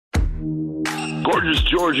Gorgeous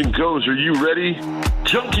George and Goes, are you ready?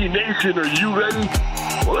 Junkie Nation, are you ready?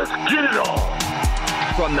 Well, let's get it on.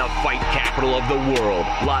 From the fight capital of the world,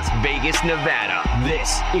 Las Vegas, Nevada,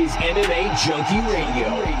 this is MMA Junkie Radio.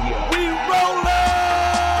 We rollin'!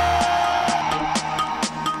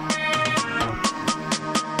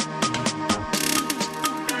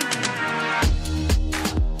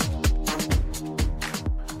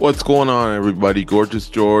 What's going on, everybody? Gorgeous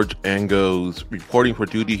George and Goes reporting for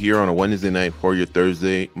duty here on a Wednesday night for your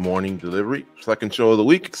Thursday morning delivery. Second show of the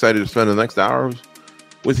week. Excited to spend the next hours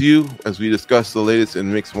with you as we discuss the latest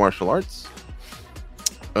in mixed martial arts.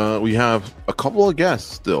 We have a couple of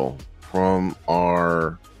guests still from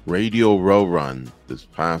our Radio Row Run this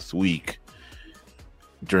past week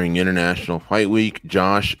during International Fight Week.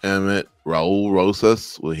 Josh Emmett, Raul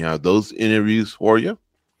Rosas. We have those interviews for you.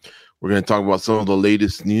 We're going to talk about some of the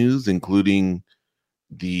latest news, including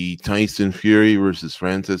the Tyson Fury versus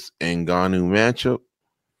Francis Ngannou matchup.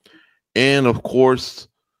 And, of course,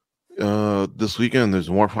 this weekend, there's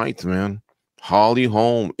more fights, man. Holly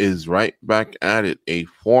Holm is right back at it, a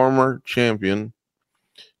former champion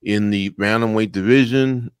in the bantamweight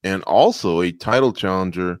division and also a title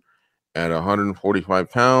challenger at 145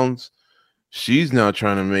 pounds. She's now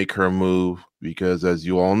trying to make her move because, as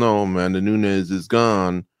you all know, Amanda Nunes is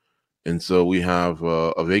gone. And so we have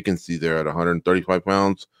a vacancy there at 135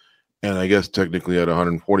 pounds, and I guess technically at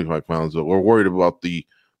 145 pounds. But we're worried about the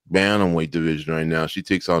bantamweight division right now. She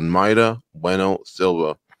takes on Maida Bueno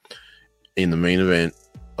Silva in the main event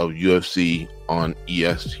of UFC on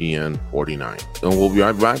ESPN 49. And we'll be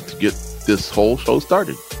right back to get this whole show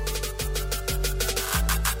started.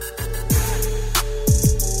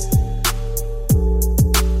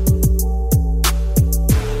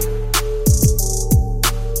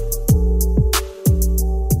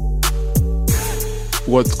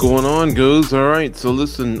 What's going on, Goes? All right, so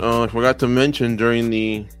listen, I forgot to mention during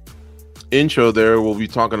the intro there, we'll be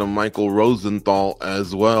talking to Michael Rosenthal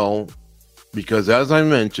as well, because as I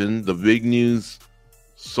mentioned, the big news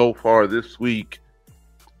so far this week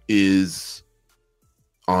is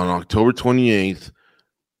on October 28th,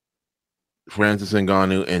 Francis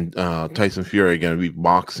Ngannou and Tyson Fury are going to be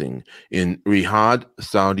boxing in Riyadh,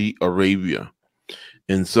 Saudi Arabia.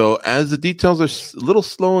 And so as the details are a little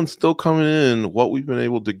slow and still coming in, what we've been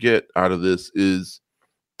able to get out of this is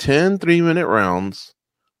 10 3-minute rounds,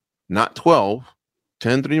 not 12,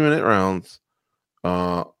 10 3-minute rounds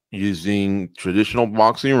using traditional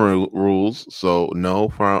boxing rules. So no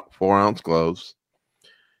 4-ounce gloves.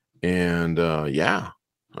 And yeah,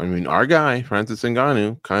 I mean, our guy, Francis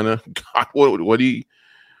Ngannou, kind of got what he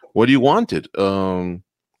wanted.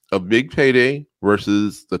 A big payday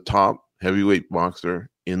versus the top heavyweight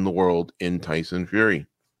boxer in the world in Tyson Fury.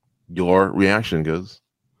 Your reaction, Goes?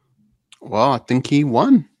 Well, I think he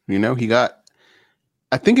won. You know,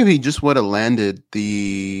 I think if he just would have landed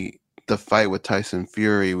the fight with Tyson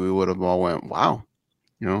Fury, we would have all went, wow,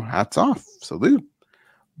 you know, hats off, salute.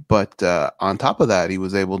 But on top of that, he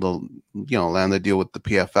was able to, you know, land the deal with the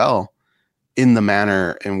PFL in the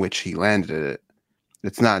manner in which he landed it.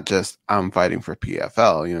 It's not just I'm fighting for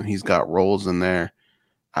PFL. You know, he's got roles in there.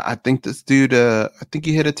 I think this dude, I think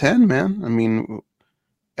he hit a 10, man. I mean,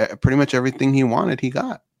 pretty much everything he wanted, he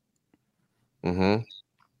got. Mm-hmm.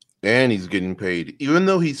 And he's getting paid. Even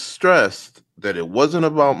though he stressed that it wasn't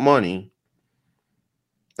about money,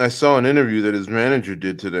 I saw an interview that his manager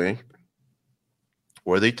did today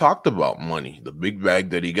where they talked about money, the big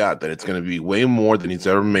bag that he got, that it's going to be way more than he's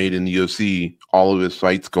ever made in the UFC, all of his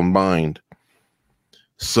fights combined.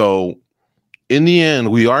 So in the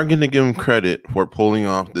end, we are going to give him credit for pulling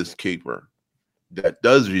off this caper that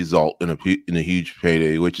does result in a huge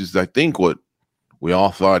payday, which is, I think, what we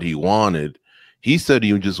all thought he wanted. He said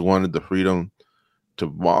he just wanted the freedom to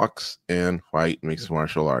box and fight mixed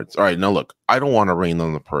martial arts. All right, now look, I don't want to rain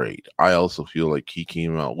on the parade. I also feel like he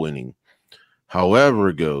came out winning.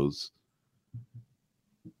 However, Goes,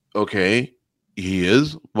 okay, he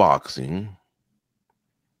is boxing.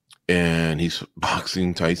 And he's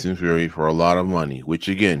boxing Tyson Fury for a lot of money, which,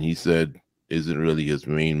 again, he said isn't really his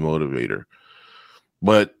main motivator.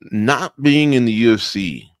 But not being in the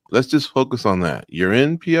UFC, let's just focus on that. You're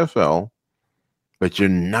in PFL, but you're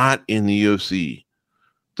not in the UFC.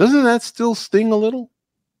 Doesn't that still sting a little?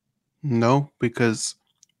 No, because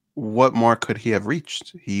what more could he have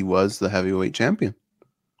reached? He was the heavyweight champion.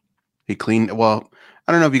 He cleaned, well,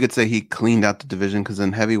 I don't know if you could say he cleaned out the division, because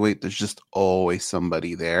in heavyweight, there's just always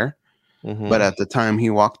somebody there. Mm-hmm. But at the time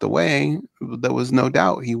he walked away, there was no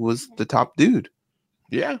doubt he was the top dude.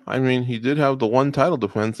 Yeah, I mean, he did have the one title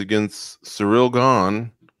defense against Cyril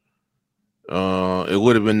Gane. It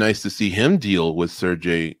would have been nice to see him deal with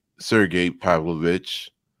Sergey Sergey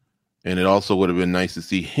Pavlovich, and it also would have been nice to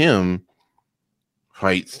see him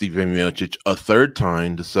fight Stipe Miocic a third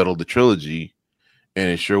time to settle the trilogy, and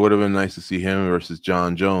it sure would have been nice to see him versus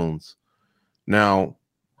John Jones. Now,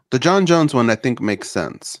 the John Jones one I think makes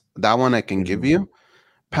sense. That one I can give you.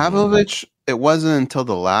 Pavlovich, it wasn't until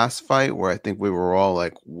the last fight where I think we were all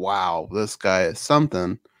like, wow, this guy is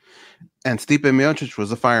something. And Stipe Miocic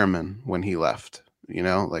was a fireman when he left. You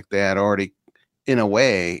know, like they had already, in a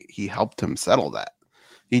way, he helped him settle that.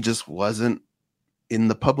 He just wasn't in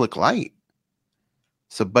the public light.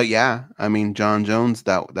 So, but yeah, I mean, John Jones,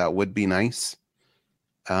 that would be nice.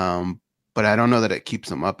 But I don't know that it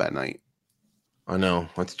keeps him up at night. I know,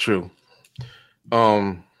 that's true.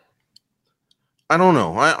 I don't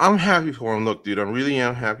know. I'm happy for him. Look, dude, I really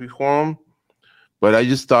am happy for him. But I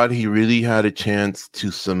just thought he really had a chance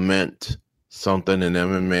to cement something in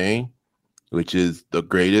MMA, which is the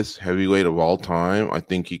greatest heavyweight of all time. I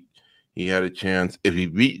think he had a chance. If he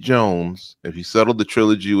beat Jones, if he settled the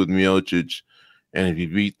trilogy with Miocic, and if he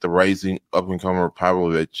beat the rising up-and-comer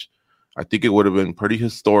Pavlovich, I think it would have been pretty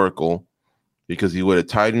historical because he would have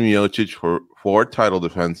tied Miocic for 4 title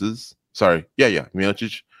defenses. Sorry. Yeah.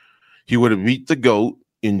 Miocic. He would have beat the GOAT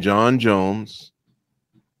in John Jones.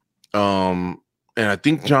 And I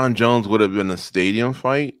think John Jones would have been a stadium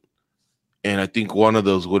fight. And I think one of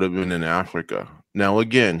those would have been in Africa. Now,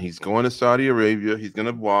 again, he's going to Saudi Arabia. He's going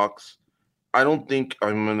to box. I don't think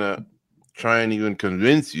I'm going to try and even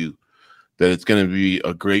convince you that it's going to be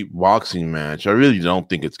a great boxing match. I really don't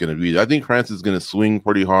think it's going to be. I think Francis is going to swing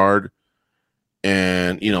pretty hard.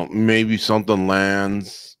 And, maybe something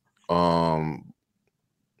lands.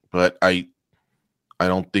 But I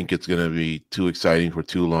don't think it's going to be too exciting for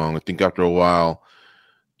too long. I think after a while,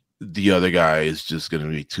 the other guy is just going to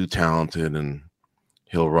be too talented and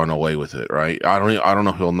he'll run away with it, right? I don't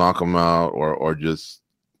know if he'll knock him out or just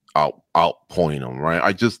outpoint him, right?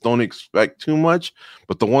 I just don't expect too much.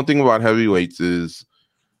 But the one thing about heavyweights is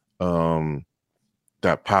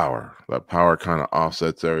that power. That power kind of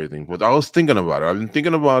offsets everything. But I was thinking about it. I've been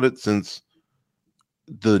thinking about it since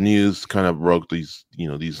the news kind of broke these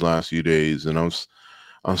last few days, and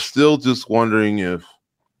I'm still just wondering if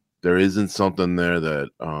there isn't something there that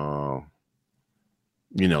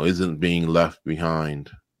isn't being left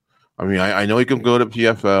behind. I mean, I know he can go to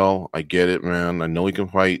PFL. I get it, man. I know he can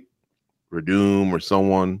fight Verdum or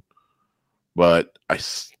someone, but I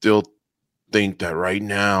still think that right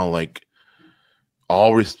now, like,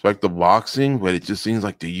 all respect the boxing, but it just seems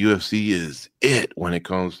like the UFC is it when it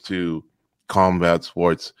comes to combat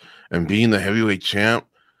sports. And being the heavyweight champ,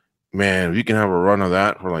 man, if you can have a run of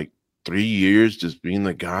that for like 3 years, just being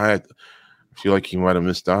the guy, I feel like he might have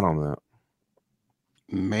missed out on that.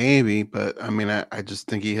 Maybe, but I mean, I just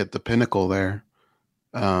think he hit the pinnacle there.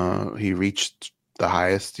 He reached the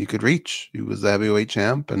highest he could reach. He was the heavyweight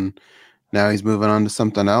champ, and now he's moving on to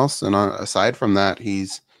something else. And aside from that,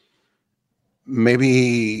 he's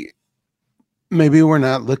maybe we're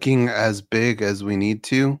not looking as big as we need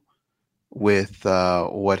to with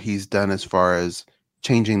what he's done as far as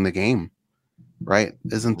changing the game, right?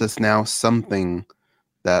 Isn't this now something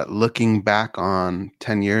that looking back on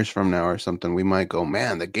 10 years from now or something, we might go,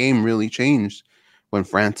 man, the game really changed when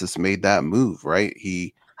Francis made that move, right?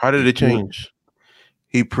 How did it change?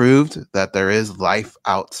 He proved that there is life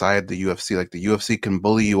outside the UFC. Like, the UFC can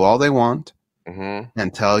bully you all they want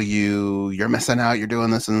and tell you you're missing out, you're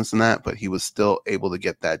doing this and this and that, but he was still able to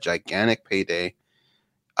get that gigantic payday.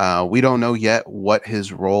 We don't know yet what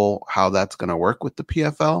his role, how that's going to work with the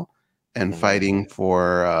PFL and fighting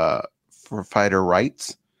for fighter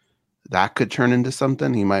rights. That could turn into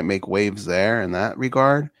something. He might make waves there in that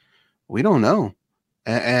regard. We don't know.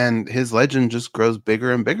 And his legend just grows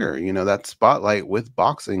bigger and bigger. That spotlight with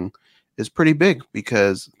boxing is pretty big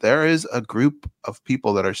because there is a group of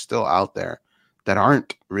people that are still out there that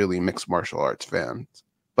aren't really mixed martial arts fans,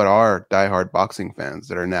 but are diehard boxing fans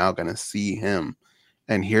that are now going to see him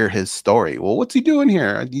and hear his story. Well, what's he doing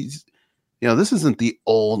here? This isn't the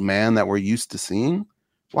old man that we're used to seeing.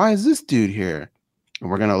 Why is this dude here? And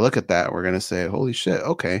we're going to look at that. We're going to say, holy shit,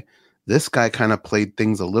 okay, this guy kind of played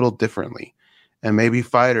things a little differently. And maybe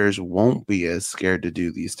fighters won't be as scared to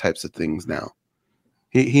do these types of things now.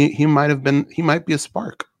 He might be a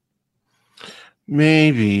spark.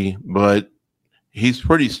 Maybe, but he's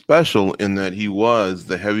pretty special in that he was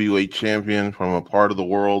the heavyweight champion from a part of the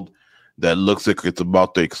world that looks like it's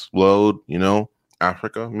about to explode,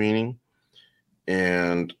 Africa meaning.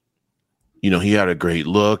 And, he had a great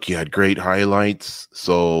look. He had great highlights.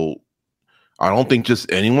 So I don't think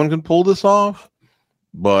just anyone can pull this off.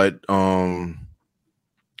 But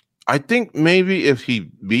I think maybe if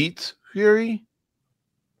he beats Fury,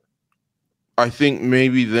 I think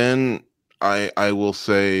maybe then I will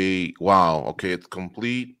say, wow, okay, it's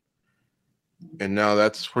complete. And now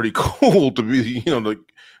that's pretty cool to be, like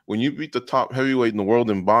when you beat the top heavyweight in the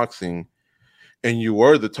world in boxing and you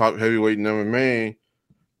were the top heavyweight in MMA,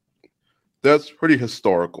 that's pretty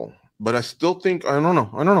historical. But I still think, I don't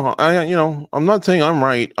know. I'm not saying I'm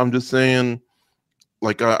right. I'm just saying,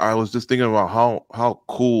 like, I was just thinking about how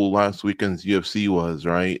cool last weekend's UFC was,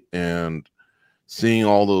 right? And seeing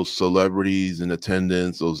all those celebrities in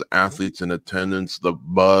attendance, those athletes in attendance, the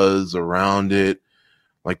buzz around it.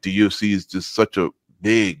 Like the UFC is just such a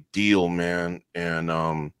big deal, man. And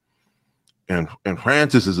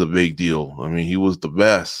Francis is a big deal. I mean, he was the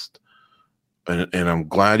best. And I'm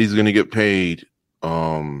glad he's gonna get paid.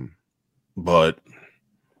 But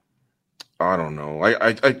I don't know.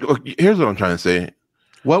 I here's what I'm trying to say.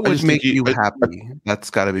 What would make you happy?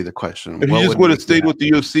 That's got to be the question. If he just would have stayed with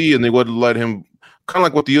the UFC and they would have let him, kind of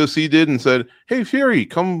like what the UFC did, and said, "Hey, Fury,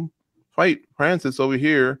 come fight Francis over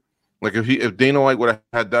here." Like if Dana White would have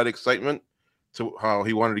had that excitement to how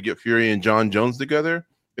he wanted to get Fury and John Jones together,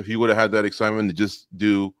 if he would have had that excitement to just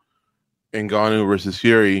do Ngannou versus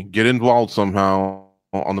Fury, get involved somehow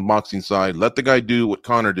on the boxing side, let the guy do what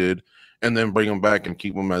Conor did, and then bring him back and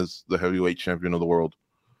keep him as the heavyweight champion of the world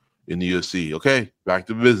in the UFC. Okay, back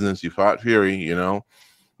to business. You fought Fury,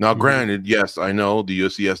 Now, granted, yes, I know the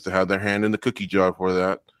UFC has to have their hand in the cookie jar for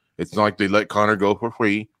that. It's not like they let Conor go for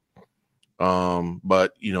free.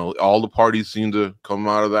 But all the parties seem to come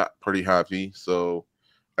out of that pretty happy. So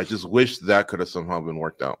I just wish that could have somehow been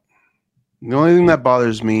worked out. The only thing that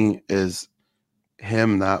bothers me is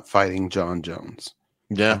him not fighting John Jones.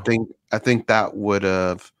 Yeah. I think that would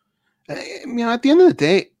have, at the end of the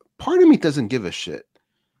day, part of me doesn't give a shit.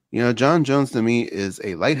 John Jones to me is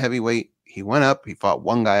a light heavyweight. He went up, he fought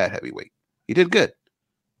one guy at heavyweight. He did good.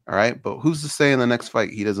 All right. But who's to say in the next fight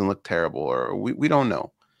he doesn't look terrible, or we don't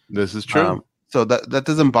know. This is true. So that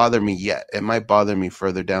doesn't bother me yet. It might bother me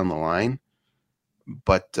further down the line.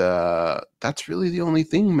 But that's really the only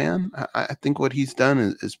thing, man. I think what he's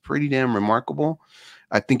done is pretty damn remarkable.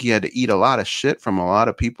 I think he had to eat a lot of shit from a lot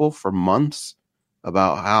of people for months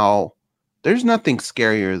about how there's nothing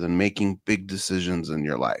scarier than making big decisions in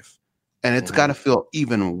your life. And it's got to feel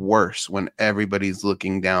even worse when everybody's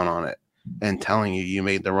looking down on it and telling you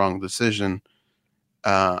made the wrong decision.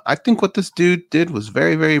 I think what this dude did was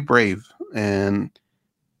very, very brave. And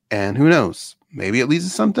who knows? Maybe it leads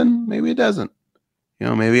to something. Maybe it doesn't.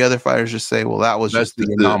 Maybe other fighters just say, well, that was just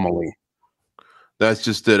the anomaly. That's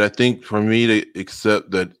just it. I think for me to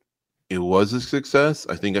accept that it was a success,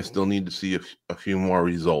 I think I still need to see a few more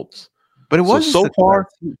results. But it was so far.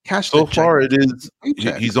 It is.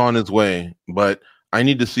 Paycheck. He's on his way, but I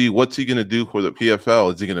need to see what's he going to do for the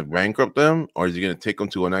PFL. Is he going to bankrupt them, or is he going to take them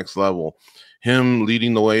to a next level? Him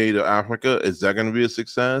leading the way to Africa, is that going to be a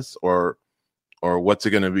success, or what's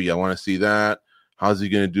it going to be? I want to see that. How's he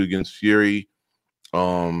going to do against Fury?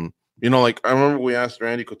 Like I remember we asked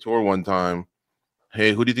Randy Couture one time,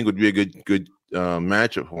 "Hey, who do you think would be a good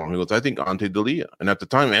matchup for him?" He goes, "I think Ante Delija." And at the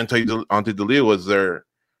time, Ante Delija was their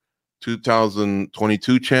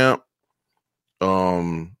 2022 champ.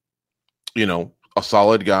 A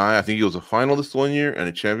solid guy. I think he was a finalist one year and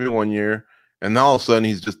a champion one year. And now all of a sudden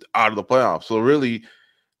he's just out of the playoffs. So really,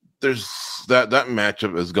 there's that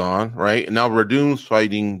matchup is gone, right? And now Verdun's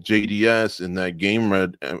fighting JDS in that Game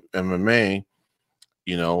Red MMA.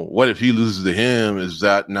 What if he loses to him? Is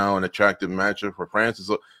that now an attractive matchup for Francis?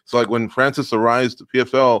 So like when Francis arrives to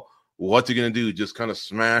PFL, what's he gonna do? Just kind of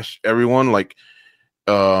smash everyone? Like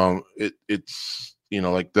it's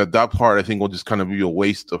like that part I think will just kind of be a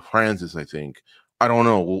waste of Francis. I think. I don't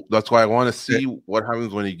know. Well, that's why I want to see what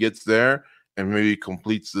happens when he gets there and maybe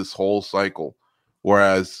completes this whole cycle.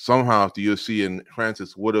 Whereas somehow if the UFC and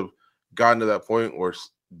Francis would have gotten to that point where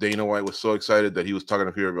Dana White was so excited that he was talking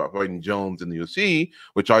to Fury about fighting Jones in the UFC,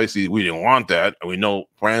 which obviously we didn't want that. And we know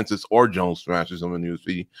Francis or Jones smashes him in the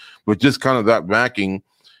UFC. But just kind of that backing,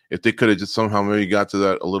 if they could have just somehow maybe got to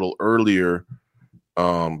that a little earlier,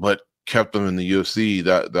 but kept them in the UFC,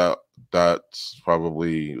 that's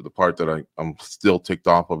probably the part that I'm still ticked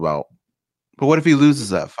off about. But what if he loses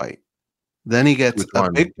that fight? Then he gets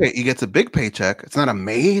he gets a big paycheck. It's not a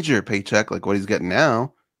major paycheck like what he's getting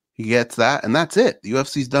now. He gets that, and that's it. The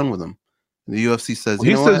UFC's done with him. The UFC says,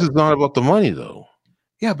 he says it's not about the money, though.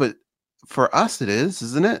 Yeah, but for us, it is,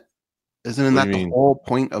 isn't it? Isn't that the whole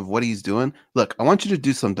point of what he's doing? Look, I want you to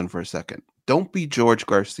do something for a second. Don't be George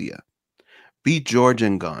Garcia. Be George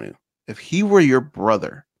Ngannou. If he were your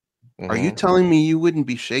brother, are you telling me you wouldn't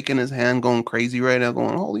be shaking his hand, going crazy right now,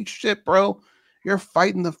 going, holy shit, bro, you're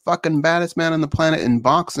fighting the fucking baddest man on the planet in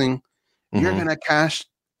boxing. You're going to cash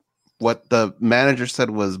what the manager said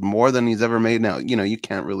was more than he's ever made. Now, you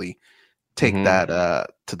can't really take that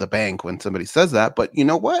to the bank when somebody says that, but you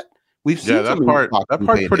know what? We've seen that part's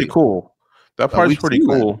pretty cool. That part's pretty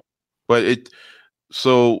cool. That. But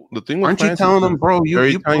so the thing with Aren't Francis, you telling him, bro?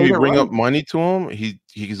 Every time you bring up money to him,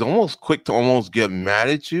 he's almost quick to almost get mad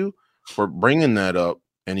at you for bringing that up,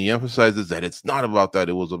 and he emphasizes that it's not about that.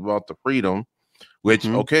 It was about the freedom. Which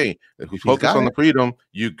okay, if we focus on the freedom,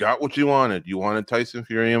 you got what you wanted. You wanted Tyson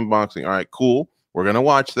Fury in boxing. All right, cool. We're gonna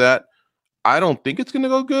watch that. I don't think it's gonna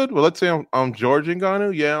go good. But let's say I'm George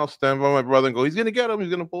Ngannou. Yeah, I'll stand by my brother and go. He's gonna get him.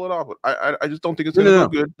 He's gonna pull it off. But I just don't think it's gonna go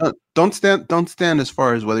good. Don't stand as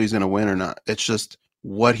far as whether he's gonna win or not. It's just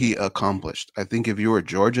what he accomplished. I think if you were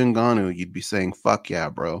George Ngannou, you'd be saying, "Fuck yeah,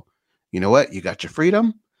 bro! You know what? You got your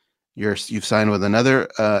freedom. You've signed with another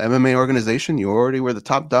MMA organization. You already were the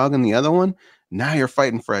top dog in the other one. Now you're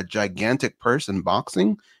fighting for a gigantic purse in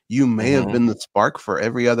boxing. You may have been the spark for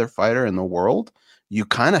every other fighter in the world. You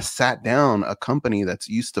kind of sat down a company that's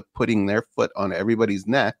used to putting their foot on everybody's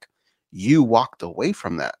neck. You walked away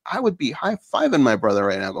from that. I would be high-fiving my brother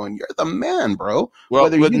right now going, you're the man, bro. Well,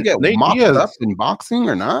 whether you get mopped up in boxing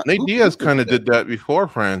or not. Nate Diaz kind of did that before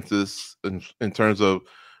Francis in terms of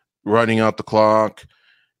running out the clock.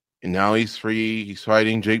 And now he's free. He's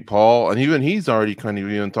fighting Jake Paul. And even he's already kind of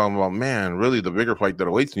even talking about, man, really the bigger fight that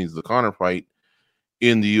awaits me is the Conor fight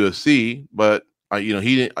in the UFC. But,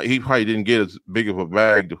 he probably didn't get as big of a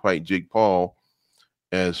bag to fight Jake Paul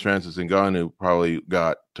as Francis Ngannou probably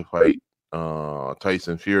got to fight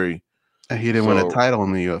Tyson Fury. And he didn't win a title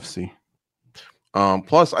in the UFC.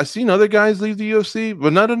 Plus, I've seen other guys leave the UFC,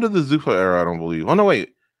 but not under the Zuffa era, I don't believe. Oh, no,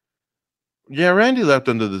 wait. Yeah, Randy left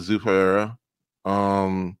under the Zuffa era.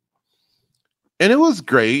 And it was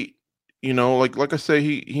great, like I say,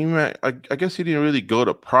 he met, I guess he didn't really go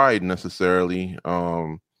to Pride necessarily.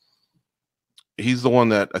 He's the one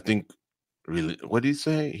that I think really, what did he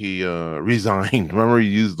say? He resigned. Remember, he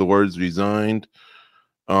used the words resigned.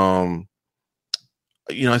 I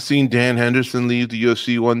seen Dan Henderson leave the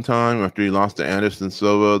UFC one time after he lost to Anderson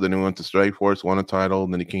Silva. Then he went to Strikeforce, won a title,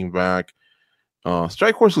 and then he came back.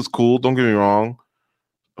 Strikeforce was cool. Don't get me wrong.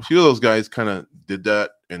 A few of those guys kind of did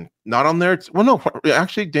that and not on their no,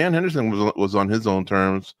 actually Dan Henderson was on his own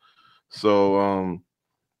terms. So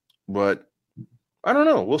but I don't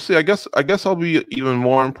know. We'll see. I guess I'll be even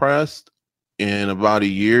more impressed in about a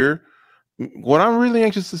year. What I'm really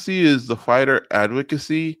anxious to see is the fighter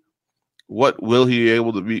advocacy. What will he be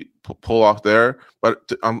able to pull off there?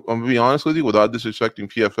 But I'm gonna be honest with you, without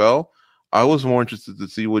disrespecting PFL, I was more interested to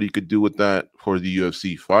see what he could do with that for the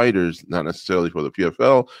UFC fighters, not necessarily for the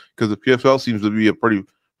PFL, because the PFL seems to be a pretty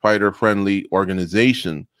fighter-friendly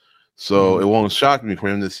organization. So it won't shock me for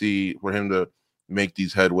him to make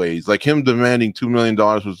these headways. Like him demanding $2 million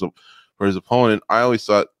for his opponent, I always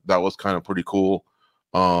thought that was kind of pretty cool.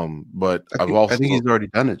 But I think he's already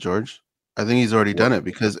done it, George. I think he's already done it,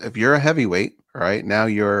 because if you're a heavyweight, right now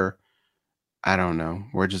you're, I don't know,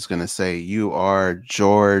 we're just going to say you are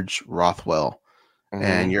George Rothwell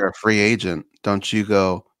and you're a free agent. Don't you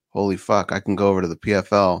go, holy fuck, I can go over to the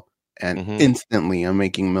PFL and instantly I'm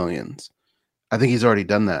making millions. I think he's already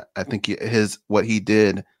done that. I think what he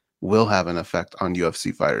did will have an effect on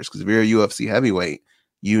UFC fighters, because if you're a UFC heavyweight,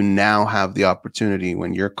 you now have the opportunity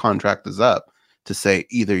when your contract is up to say,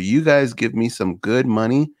 either you guys give me some good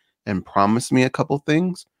money and promise me a couple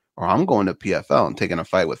things, or I'm going to PFL and taking a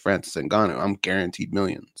fight with Francis Ngannou. I'm guaranteed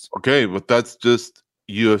millions. Okay, but that's just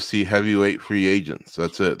UFC heavyweight free agents.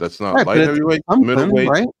 That's it. That's not light heavyweight, middleweight.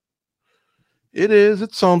 Right? It is.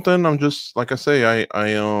 It's something. I'm just, like I say,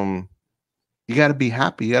 you got to be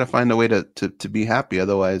happy. You got to find a way to be happy.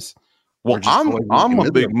 Otherwise, well, I'm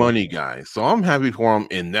a big money guy, so I'm happy for him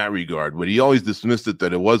in that regard. But he always dismissed it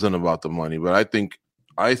that it wasn't about the money. But I think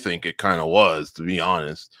it kind of was, to be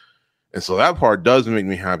honest. And so that part does make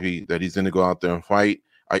me happy that he's going to go out there and fight.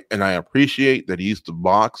 I appreciate that he used to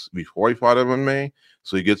box before he fought MMA,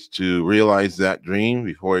 so he gets to realize that dream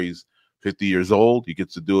before he's 50 years old. He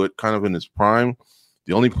gets to do it kind of in his prime.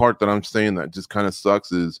 The only part that I'm saying that just kind of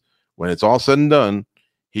sucks is when it's all said and done,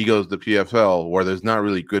 he goes to PFL where there's not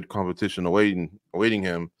really good competition awaiting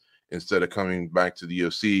him, instead of coming back to the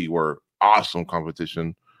UFC where awesome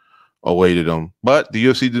competition awaited him. But the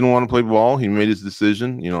UFC didn't want to play ball. He made his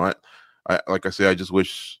decision. I like I say, I just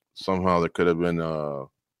wish somehow there could have been,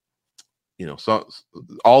 so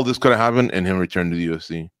all this could have happened and him return to the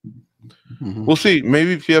UFC. We'll see.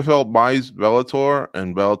 Maybe PFL buys Bellator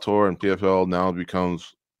and PFL now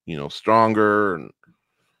becomes, stronger. And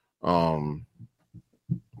I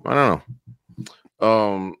don't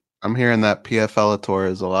know. I'm hearing that PFL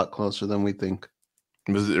Bellator is a lot closer than we think.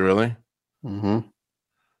 Is it really?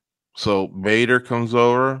 So Bader comes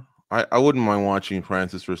over. I wouldn't mind watching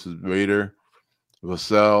Francis versus Bader.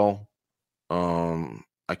 Vassell.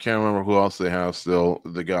 I can't remember who else they have still.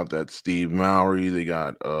 They got that Steve Mowry. They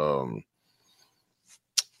got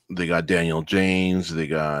Daniel James. They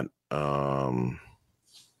got one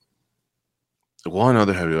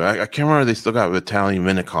other heavyweight. I can't remember. They still got Vitaly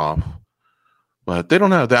Minakov, but they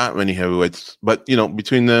don't have that many heavyweights. But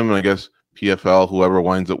between them and I guess PFL, whoever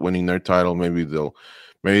winds up winning their title, maybe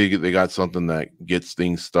they got something that gets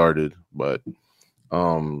things started. But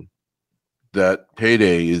that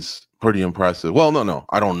payday is pretty impressive. Well, no,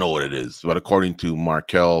 I don't know what it is, but according to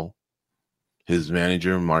Markel, his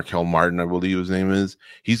manager, Markel Martin, I believe his name is,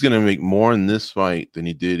 he's going to make more in this fight than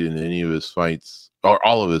he did in any of his fights or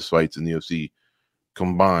all of his fights in the UFC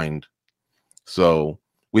combined. So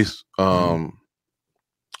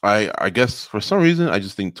I guess for some reason I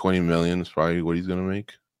just think 20 million is probably what he's going to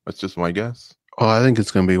make. That's just my guess. Oh, I think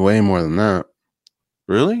it's going to be way more than that.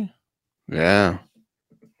 Really? Yeah.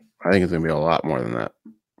 I think it's going to be a lot more than that.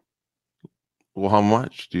 Well, how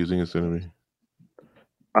much do you think it's going to be?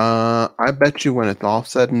 I bet you when it's all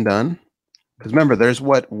said and done, because remember, there's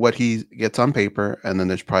what he gets on paper, and then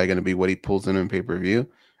there's probably going to be what he pulls in pay-per-view.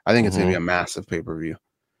 I think it's going to be a massive pay-per-view.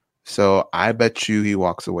 So I bet you he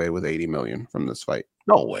walks away with 80 million from this fight.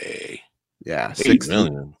 No way. Yeah, 60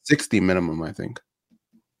 million. 60 minimum, I think.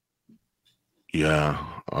 Yeah.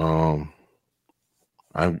 I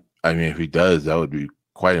mean, if he does, that would be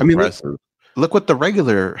quite impressive. Look what the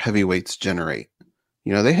regular heavyweights generate.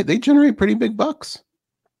 They generate pretty big bucks.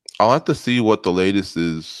 I'll have to see what the latest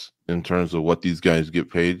is in terms of what these guys get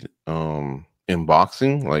paid in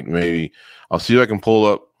boxing. Like maybe I'll see if I can pull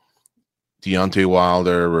up Deontay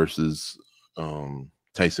Wilder versus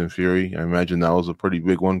Tyson Fury. I imagine that was a pretty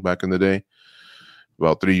big one back in the day,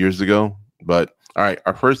 about 3 years ago. But all right,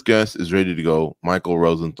 our first guest is ready to go, Michael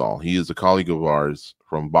Rosenthal. He is a colleague of ours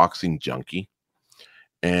from Boxing Junkie.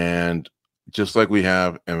 And just like we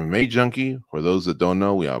have MMA Junkie, for those that don't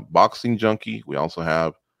know, we have Boxing Junkie. We also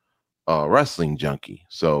have Wrestling Junkie.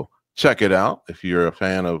 So check it out if you're a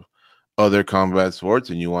fan of other combat sports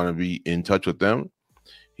and you want to be in touch with them.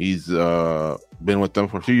 He's been with them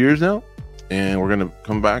for a few years now, and we're going to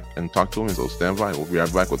come back and talk to him. So stand by. We'll be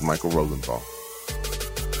right back with Michael Rosenthal.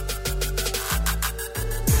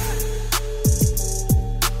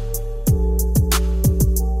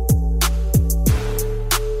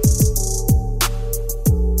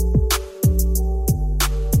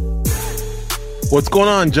 What's going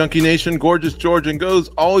on, Junkie Nation? Gorgeous George and Goes,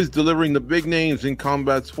 always delivering the big names in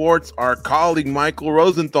combat sports. Our colleague Michael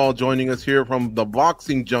Rosenthal joining us here from the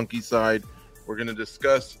Boxing Junkie side. We're going to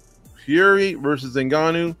discuss Fury versus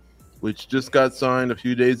Ngannou, which just got signed a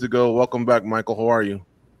few days ago. Welcome back, Michael. How are you?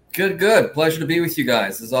 Good. Pleasure to be with you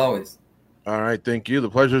guys, as always. All right, thank you. The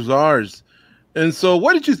pleasure's ours. And so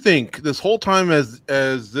what did you think this whole time as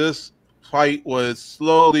this fight was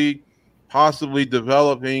slowly, possibly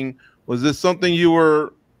developing? Was this something you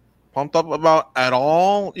were pumped up about at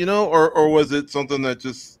all, or was it something that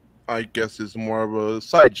just, I guess, is more of a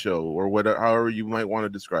sideshow or whatever, however you might want to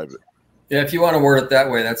describe it? Yeah, if you want to word it that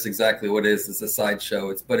way, that's exactly what it is. It's a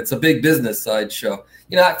sideshow. But it's a big business sideshow.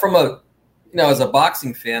 As a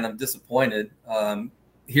boxing fan, I'm disappointed.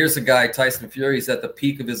 Here's a guy, Tyson Fury, is at the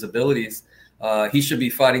peak of his abilities. He should be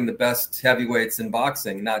fighting the best heavyweights in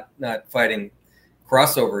boxing, not fighting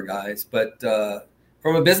crossover guys. But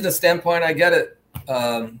from a business standpoint, I get it.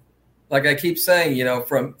 Like I keep saying,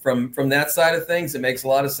 from that side of things, it makes a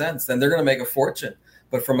lot of sense. Then they're going to make a fortune.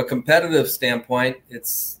 But from a competitive standpoint,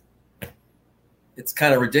 it's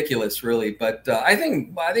kind of ridiculous, really. But I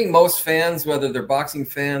think most fans, whether they're boxing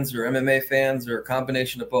fans or MMA fans or a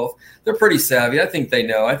combination of both, they're pretty savvy. I think they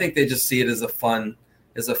know. I think they just see it as a fun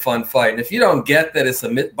fight. And if you don't get that it's a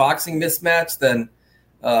boxing mismatch, then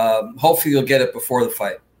hopefully you'll get it before the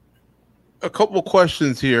fight. A couple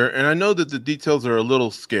questions here, and I know that the details are a little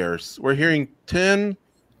scarce. We're hearing 10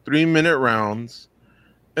 3-minute rounds,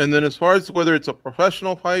 and then as far as whether it's a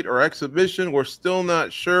professional fight or exhibition, we're still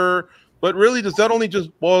not sure. But really, does that only just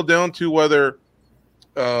boil down to whether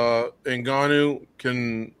Ngannou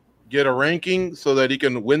can get a ranking so that he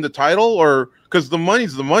can win the title, or because the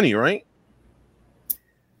money's the money, right?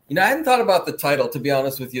 I hadn't thought about the title, to be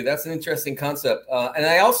honest with you. That's an interesting concept. And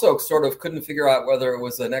I also sort of couldn't figure out whether it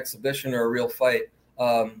was an exhibition or a real fight.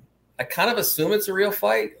 I kind of assume it's a real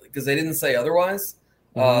fight because they didn't say otherwise,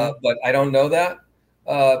 but I don't know that.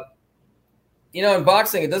 In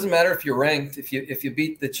boxing, it doesn't matter if you're ranked. If you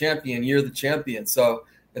beat the champion, you're the champion. So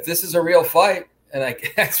if this is a real fight, and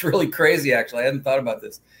that's really crazy, actually. I hadn't thought about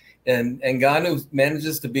this. And Ngannou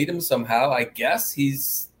manages to beat him somehow. I guess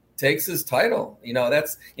he's takes his title.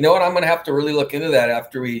 That's what, I'm going to have to really look into that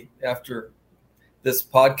after this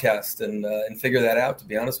podcast and figure that out, to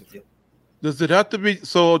be honest with you. Does it have to be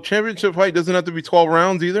so? Championship fight doesn't have to be 12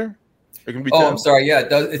 rounds either. It can be 10. I'm sorry. Yeah, it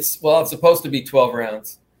does. It's supposed to be 12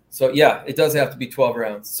 rounds. So yeah, it does have to be 12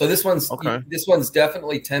 rounds. So this one's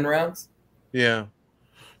definitely 10 rounds. Yeah,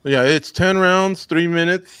 it's 10 rounds, 3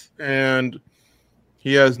 minutes, and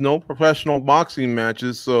he has no professional boxing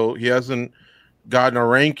matches, so he hasn't gotten a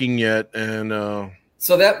ranking yet. And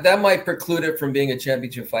so that might preclude it from being a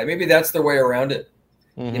championship fight. Maybe that's their way around it.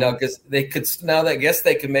 Because they could now. I guess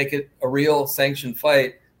they could make it a real sanctioned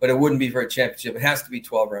fight, but it wouldn't be for a championship. It has to be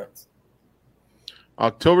 12 rounds.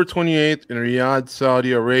 October 28th in Riyadh,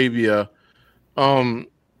 Saudi Arabia. I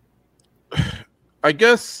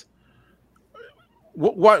guess.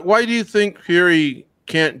 Why do you think Fury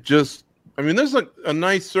can't just? I mean, there's a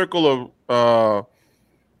nice circle of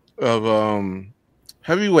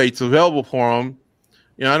heavyweights available for him.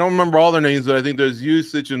 I don't remember all their names, but I think there's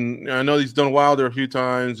Usage, and I know he's done Wilder a few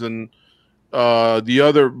times, and the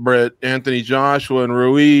other Brett, Anthony Joshua, and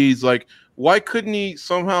Ruiz. Like, why couldn't he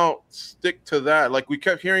somehow stick to that? Like, we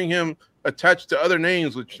kept hearing him attached to other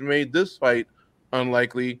names, which made this fight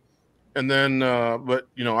unlikely. And then, but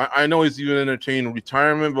I know he's even entertained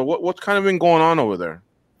retirement. But what's kind of been going on over there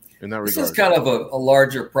in that regard? This is kind of a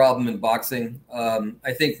larger problem in boxing.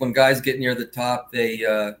 I think when guys get near the top, they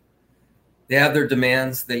have their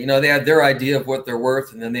demands. They have their idea of what they're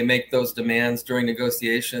worth, and then they make those demands during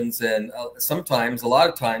negotiations. And a lot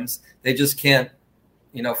of times, they just can't,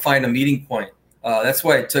 find a meeting point. That's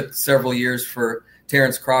why it took several years for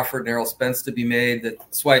Terrence Crawford and Errol Spence to be made.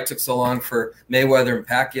 That's why it took so long for Mayweather and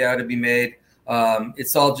Pacquiao to be made.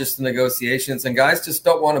 It's all just the negotiations, and guys just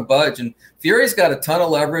don't want to budge. And Fury's got a ton of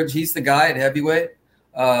leverage. He's the guy at heavyweight.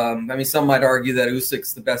 Some might argue that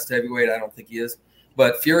Usyk's the best heavyweight. I don't think he is.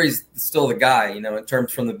 But Fury's still the guy, in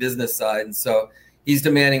terms from the business side. And so he's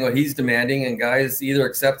demanding what he's demanding, and guys either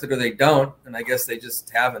accept it or they don't. And I guess they just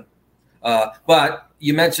haven't. But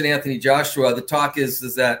you mentioned Anthony Joshua. The talk is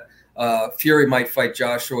that Fury might fight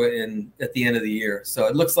Joshua at the end of the year. So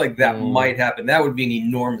it looks like that might happen. That would be an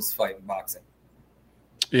enormous fight in boxing.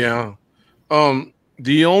 Yeah.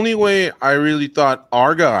 The only way I really thought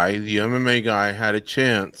our guy, the MMA guy, had a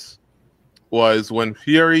chance was when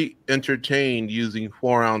Fury entertained using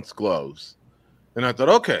 4-ounce gloves. And I thought,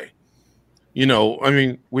 okay,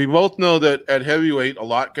 we both know that at heavyweight, a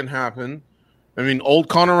lot can happen. Old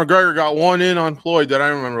Conor McGregor got one in on Floyd that I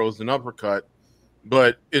remember was an uppercut.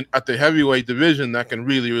 But at the heavyweight division, that can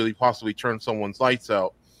really, really possibly turn someone's lights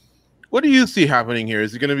out. What do you see happening here?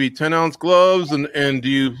 Is it going to be 10-ounce gloves? And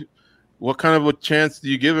what kind of a chance do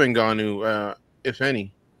you give Ngannou, if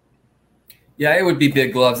any? Yeah, it would be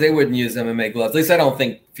big gloves. They wouldn't use MMA gloves. At least I don't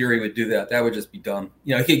think Fury would do that. That would just be dumb.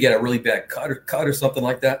 He could get a really bad cut or something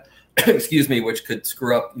like that. Excuse me, which could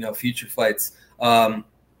screw up, future fights. In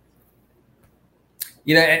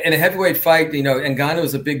a heavyweight fight, Ngannou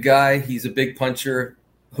is a big guy. He's a big puncher.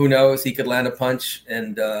 Who knows? He could land a punch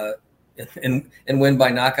and win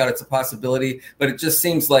by knockout. It's a possibility, but it just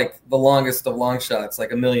seems like the longest of long shots,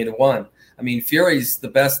 like 1,000,000 to 1. Fury's the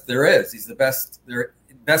best there is. He's the best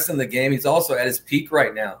in the game. He's also at his peak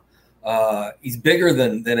right now. He's bigger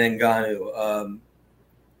than Ngannou.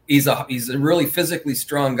 He's a really physically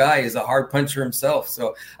strong guy. He's a hard puncher himself.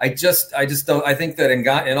 So I just don't. I think that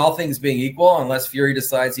in all things being equal, unless Fury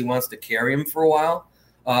decides he wants to carry him for a while,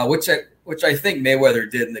 which I think Mayweather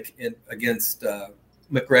did against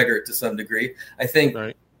McGregor to some degree. I think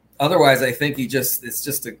right. Otherwise, I think it's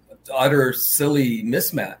just an utter silly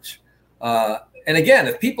mismatch. And again,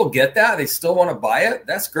 if people get that, they still want to buy it.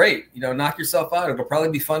 That's great. Knock yourself out. It'll probably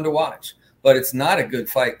be fun to watch. But it's not a good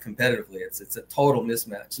fight competitively. It's a total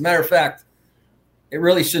mismatch. As a matter of fact, it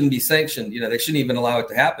really shouldn't be sanctioned. They shouldn't even allow it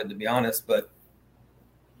to happen, to be honest. But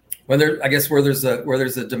where there's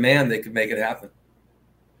a demand, they could make it happen.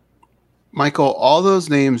 Michael, all those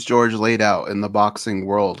names George laid out in the boxing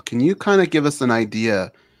world, can you kind of give us an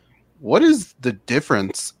idea? What is the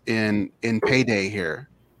difference in payday here?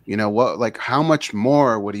 How much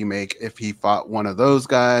more would he make if he fought one of those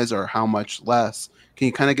guys, or how much less? Can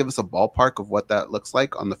you kind of give us a ballpark of what that looks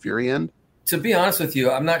like on the Fury end? To be honest with you,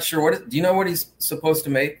 I'm not sure. Do you know what he's supposed to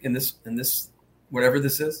make in this whatever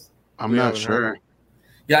this is? I'm not sure.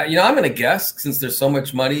 Yeah, I'm going to guess, since there's so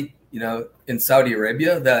much money, in Saudi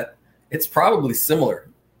Arabia, that it's probably similar.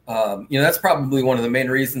 That's probably one of the main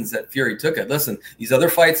reasons that Fury took it. Listen, these other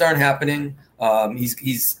fights aren't happening.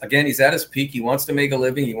 He's at his peak. He wants to make a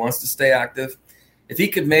living. He wants to stay active. If he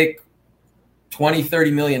could make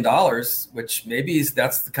 $20-30 million, which maybe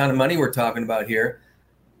that's the kind of money we're talking about here,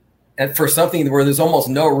 and for something where there's almost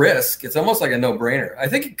no risk, it's almost like a no-brainer. I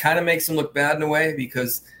think it kind of makes him look bad in a way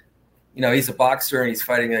because, you know, he's a boxer and he's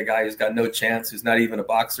fighting a guy who's got no chance, who's not even a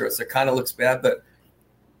boxer. So it kind of looks bad, but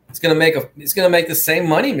it's going to make the same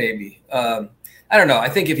money maybe. I don't know. I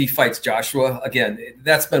think if he fights Joshua, again,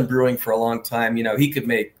 that's been brewing for a long time. You know, he could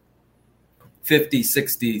make 50,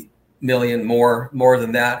 60 million more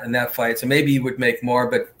than that in that fight. So maybe he would make more,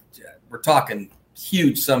 but we're talking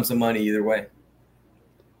huge sums of money either way.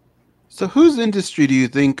 So whose industry do you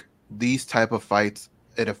think these type of fights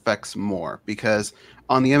it affects more? Because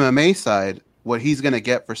on the MMA side, what he's going to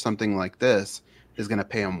get for something like this is going to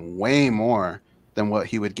pay him way more than what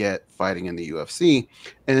he would get fighting in the UFC.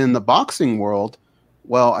 And in the boxing world,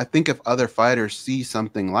 well, I think if other fighters see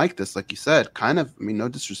something like this, like you said, kind of, I mean, no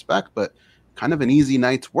disrespect, but kind of an easy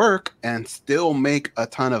night's work and still make a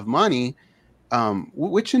ton of money,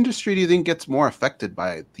 which industry do you think gets more affected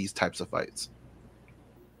by these types of fights?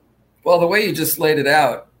 Well, the way you just laid it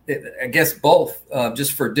out, I guess both,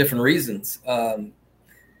 just for different reasons.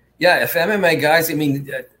 Yeah, if MMA guys, I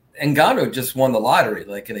mean, Ngannou just won the lottery,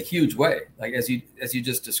 like in a huge way, like as you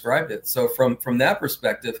just described it. So from that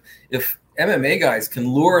perspective, if MMA guys can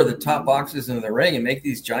lure the top boxers into the ring and make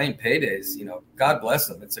these giant paydays, you know, God bless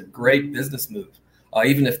them. It's a great business move,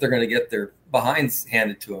 even if they're going to get their behinds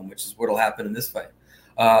handed to them, which is what will happen in this fight.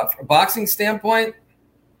 From a boxing standpoint,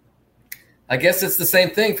 I guess it's the same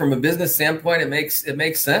thing. From a business standpoint, it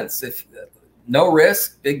makes sense. If no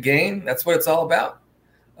risk, big gain, that's what it's all about.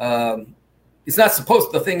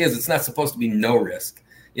 The thing is, it's not supposed to be no risk.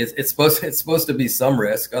 It's supposed to be some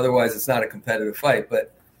risk. Otherwise, it's not a competitive fight.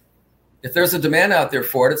 But if there's a demand out there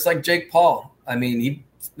for it, it's like Jake Paul. I mean,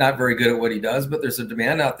 he's not very good at what he does, but there's a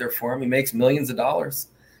demand out there for him. He makes millions of dollars.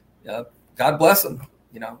 God bless him.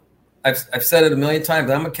 You know, I've said it a million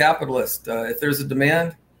times. I'm a capitalist. If there's a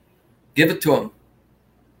demand, give it to him.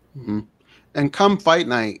 Mm-hmm. And come fight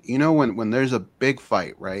night, you know, when there's a big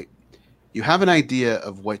fight, right? You have an idea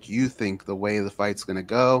of what you think the way the fight's going to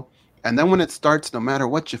go. And then when it starts, no matter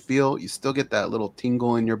what you feel, you still get that little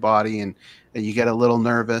tingle in your body and you get a little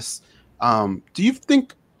nervous. Do you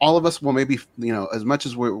think all of us will maybe, you know, as much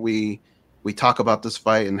as we talk about this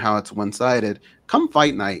fight and how it's one-sided, come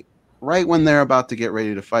fight night, right when they're about to get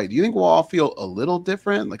ready to fight, do you think we'll all feel a little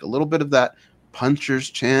different, like a little bit of that puncher's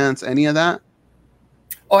chance, any of that?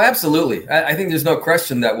 Oh, absolutely. I think there's no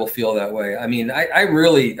question that we'll feel that way. I mean, I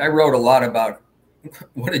wrote a lot about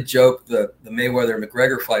what a joke the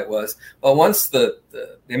Mayweather-McGregor fight was. But once they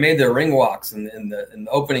made their ring walks and the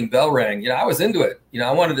opening bell rang, you know, I was into it. You know,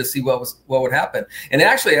 I wanted to see what would happen. And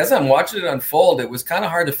actually, as I'm watching it unfold, it was kind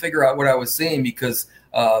of hard to figure out what I was seeing because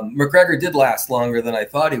McGregor did last longer than I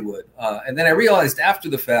thought he would. And then I realized after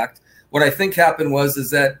the fact, what I think happened is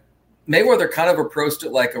that Mayweather kind of approached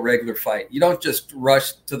it like a regular fight. You don't just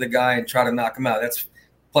rush to the guy and try to knock him out.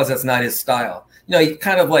 That's not his style. You know, he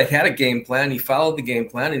kind of like had a game plan. He followed the game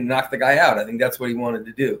plan and he knocked the guy out. I think that's what he wanted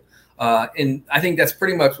to do. And I think that's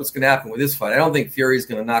pretty much what's going to happen with this fight. I don't think Fury's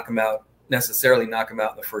going to necessarily knock him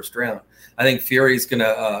out in the first round. I think Fury's going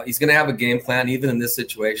to have a game plan even in this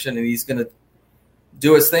situation, and he's going to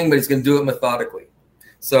do his thing, but he's going to do it methodically.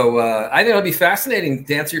 So I think it'll be fascinating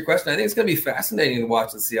to answer your question. I think it's going to be fascinating to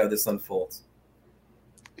watch and see how this unfolds.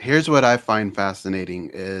 Here's what I find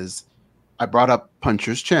fascinating is I brought up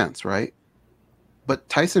puncher's chance, right? But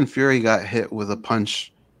Tyson Fury got hit with a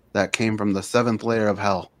punch that came from the 7th layer of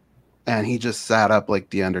hell, and he just sat up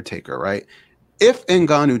like The Undertaker, right? If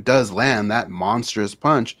Ngannou does land that monstrous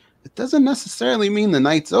punch, it doesn't necessarily mean the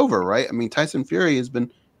night's over, right? I mean, Tyson Fury has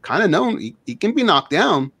been kind of known. He can be knocked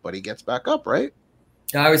down, but he gets back up, right?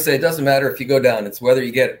 I always say it doesn't matter if you go down; it's whether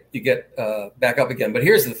you get back up again. But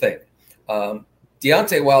here's the thing: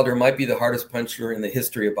 Deontay Wilder might be the hardest puncher in the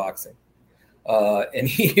history of boxing, and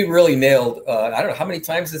he really nailed. I don't know how many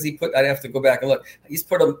times has he put. I'd have to go back and look. He's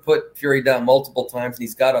put Fury down multiple times, and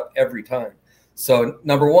he's got up every time. So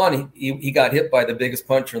number one, he got hit by the biggest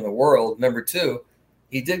puncher in the world. Number two,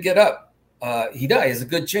 he did get up. He has a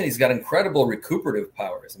good chin. He's got incredible recuperative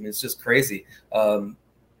powers. I mean, it's just crazy.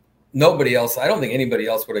 Nobody else, I don't think anybody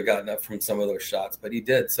else would have gotten up from some of those shots, but he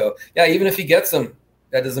did. So, yeah, even if he gets them,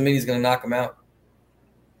 that doesn't mean he's going to knock him out.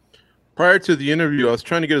 Prior to the interview, I was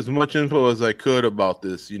trying to get as much info as I could about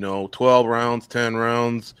this, 12 rounds, 10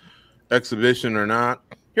 rounds, exhibition or not.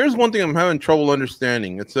 Here's one thing I'm having trouble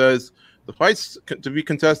understanding. It says the fight's to be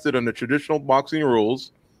contested under traditional boxing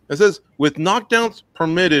rules. It says with knockdowns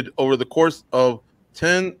permitted over the course of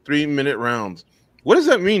 10 3-minute rounds. What does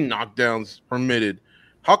that mean, knockdowns permitted?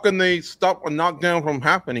 How can they stop a knockdown from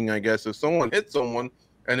happening, I guess? If someone hits someone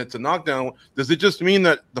and it's a knockdown, does it just mean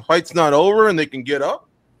that the fight's not over and they can get up?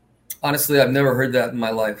 Honestly, I've never heard that in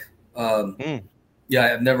my life.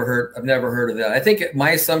 Yeah, I've never heard of that. I think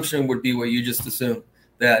my assumption would be what you just assumed,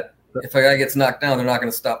 that if a guy gets knocked down, they're not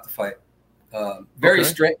going to stop the fight.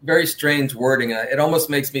 Very strange wording. It almost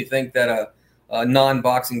makes me think that a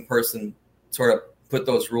non-boxing person sort of put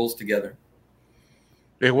those rules together.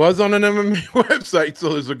 It was on an MMA website,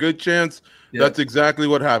 so there's a good chance that's exactly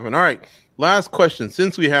what happened. All right, last question.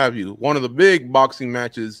 Since we have you, one of the big boxing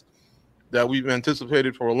matches that we've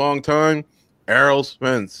anticipated for a long time, Errol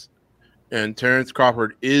Spence and Terrence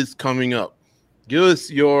Crawford is coming up. Give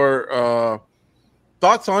us your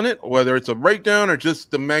thoughts on it, whether it's a breakdown or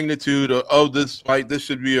just the magnitude of this fight. This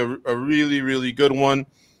should be a really, really good one.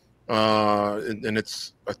 And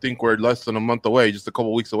it's, I think we're less than a month away, just a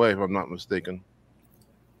couple weeks away, if I'm not mistaken.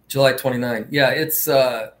 July 29. Yeah, it's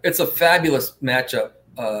a fabulous matchup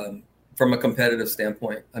from a competitive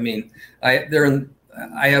standpoint. I mean, I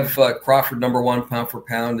have Crawford number 1 pound for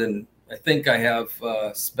pound, and I think I have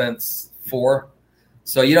Spence 4.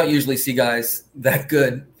 So you don't usually see guys that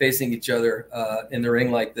good facing each other in the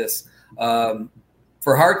ring like this. For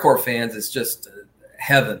hardcore fans, it's just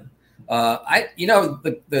heaven.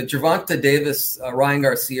 The Gervonta Davis, Ryan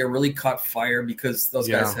Garcia really caught fire because those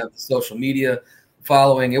guys have the social media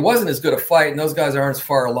following. It wasn't as good a fight, and those guys aren't as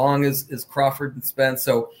far along as Crawford and Spence.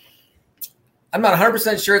 So I'm not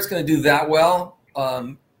 100% sure it's going to do that well,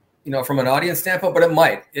 from an audience standpoint, but it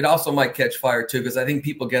might. It also might catch fire too, because I think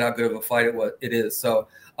people get how good of a fight it is. So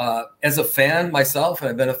as a fan myself,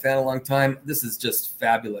 and I've been a fan a long time, this is just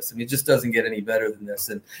fabulous. I mean, it just doesn't get any better than this.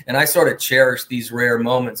 And I sort of cherish these rare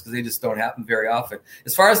moments because they just don't happen very often.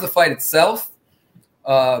 As far as the fight itself,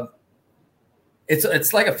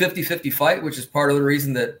 it's like a 50-50 fight, which is part of the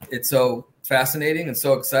reason that it's so fascinating and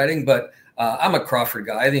so exciting. But I'm a Crawford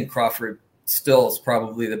guy. I think Crawford still is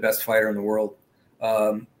probably the best fighter in the world.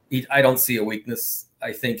 I don't see a weakness.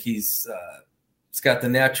 I think he's got the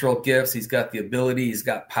natural gifts. He's got the ability. He's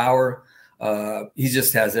got power. He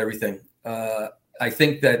just has everything. I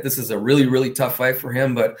think that this is a really, really tough fight for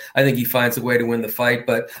him, but I think he finds a way to win the fight.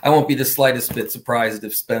 But I won't be the slightest bit surprised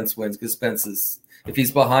if Spence wins, because if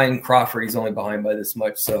he's behind Crawford, he's only behind by this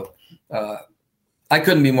much. So I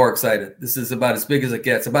couldn't be more excited. This is about as big as it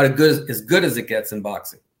gets, about as good as it gets in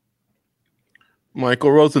boxing.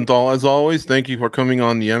 Michael Rosenthal, as always, thank you for coming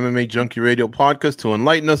on the MMA Junkie Radio podcast to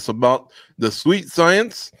enlighten us about the sweet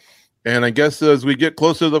science. And I guess as we get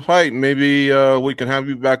closer to the fight, maybe we can have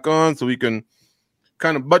you back on so we can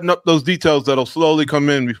kind of button up those details that'll slowly come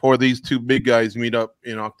in before these two big guys meet up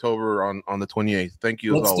in October on the 28th. Thank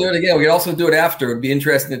you. Let's do it again. We can also do it after. It'd be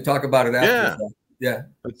interesting to talk about it after. Yeah.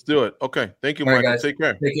 Let's do it. Okay. Thank you, Michael. Take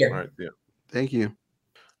care. Take care. All right. Yeah. Thank you.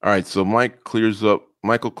 All right. So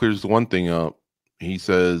Michael clears one thing up. He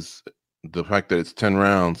says the fact that it's 10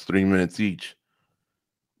 rounds, 3 minutes each,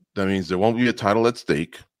 that means there won't be a title at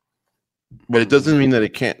stake, but it doesn't mean that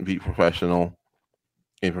it can't be a professional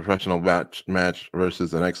match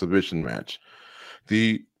versus an exhibition match.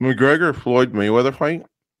 The McGregor-Floyd Mayweather fight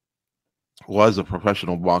was a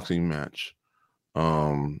professional boxing match.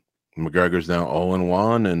 McGregor's now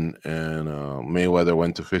 0-1, and Mayweather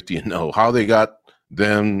went to 50-0. How they got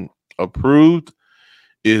them approved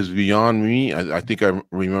is beyond me. I think I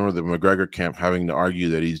remember the McGregor camp having to argue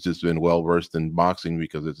that he's just been well versed in boxing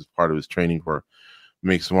because it's part of his training for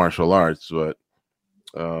mixed martial arts. But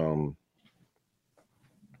there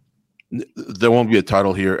won't be a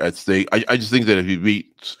title here at stake. I just think that if he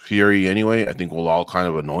beats Fury anyway, I think we'll all kind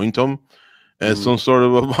of anoint him as some sort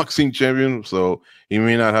of a boxing champion. So he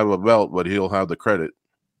may not have a belt, but he'll have the credit.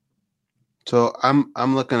 So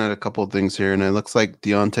I'm looking at a couple of things here, and it looks like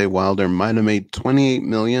Deontay Wilder might have made $28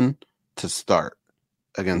 million to start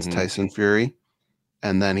against Tyson Fury,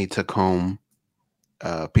 and then he took home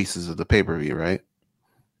pieces of the pay-per-view, right?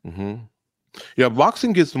 Yeah,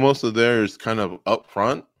 boxing gets most of theirs kind of up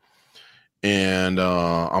front, and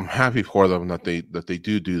I'm happy for them that they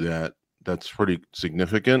do that. That's pretty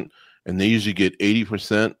significant, and they usually get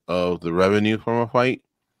 80% of the revenue from a fight,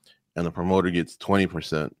 and the promoter gets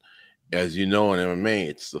 20%. As you know, in MMA,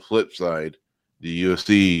 it's the flip side. The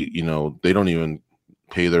UFC, they don't even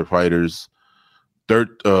pay their fighters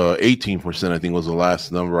 18%, I think was the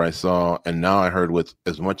last number I saw. And now I heard with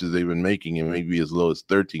as much as they've been making, it may be as low as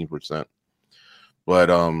 13%. But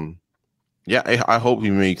I hope he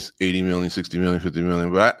makes 80 million, 60 million, 50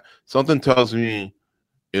 million. But something tells me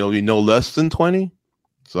it'll be no less than 20.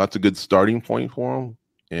 So that's a good starting point for him.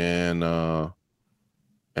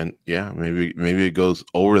 And yeah, maybe it goes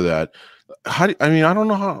over that. I don't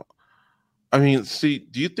know how. Do you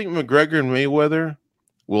think McGregor and Mayweather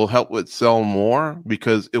will help it sell more?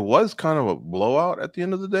 Because it was kind of a blowout at the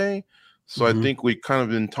end of the day. So I think we kind of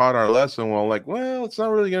been taught our lesson. Well, it's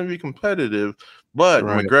not really going to be competitive. But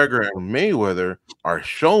Right. McGregor and Mayweather are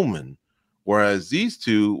showmen, whereas these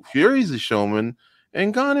two, Fury's a showman,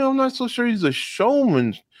 and Ngannou, I'm not so sure he's a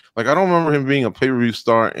showman. Like, I don't remember him being a pay-per-view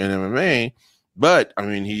star in MMA, but I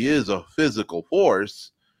mean, he is a physical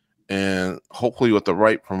force, and hopefully, with the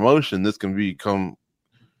right promotion, this can become,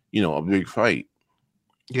 a big fight.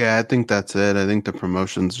 Yeah, I think that's it. I think the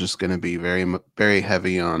promotion's just going to be very, very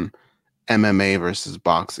heavy on MMA versus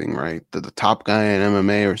boxing, right? The top guy in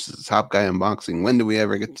MMA versus the top guy in boxing. When do we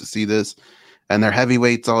ever get to see this? And they're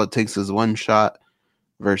heavyweights. All it takes is one shot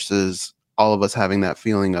versus all of us having that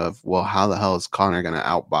feeling of, well, how the hell is Conor going to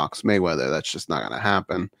outbox Mayweather? That's just not going to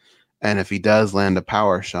happen. And if he does land a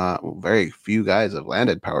power shot, well, very few guys have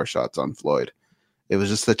landed power shots on Floyd. It was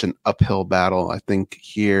just such an uphill battle. I think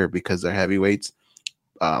here, because they're heavyweights,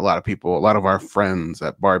 a lot of people, a lot of our friends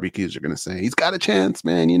at barbecues are going to say, he's got a chance,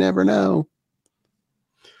 man. You never know.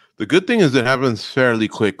 The good thing is it happens fairly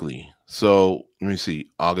quickly. So let me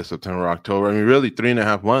see, August, September, October. I mean, really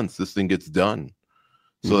 3.5 months, this thing gets done.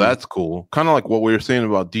 So that's cool. Kind of like what we were saying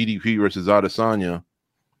about DDP versus Adesanya.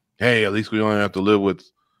 Hey, at least we only have to live with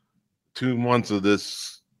 2 months of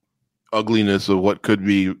this ugliness of what could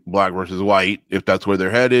be black versus white, if that's where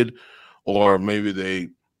they're headed. Or maybe they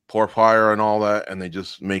pour fire and all that, and they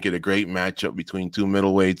just make it a great matchup between two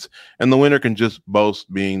middleweights, and the winner can just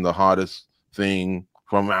boast being the hottest thing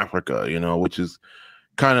from Africa, which is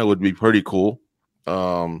kind of would be pretty cool.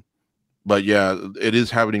 But yeah, it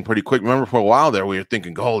is happening pretty quick. Remember, for a while there, we were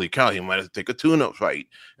thinking, holy cow, he might have to take a tune-up fight,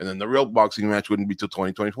 and then the real boxing match wouldn't be till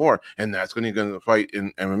 2024, and that's when he's going to fight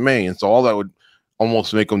in MMA, and so all that would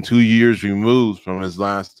almost make him 2 years removed from his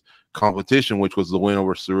last competition, which was the win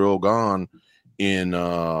over Cyril Gane in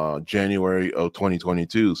January of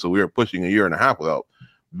 2022. So we were pushing 1.5 years without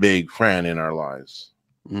Big Fran in our lives.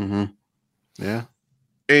 Yeah.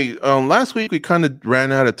 Hey, last week we kind of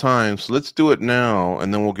ran out of time, so let's do it now,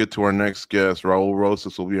 and then we'll get to our next guest. Raul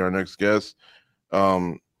Rosas will be our next guest.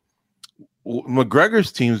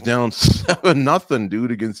 McGregor's team's down 7-0,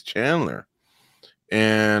 dude, against Chandler,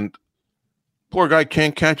 and poor guy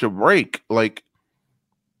can't catch a break. Like,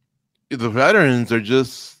 the veterans are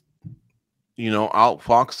just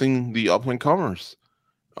outfoxing the up-and-comers.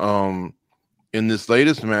 In this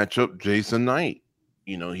latest matchup, Jason Knight,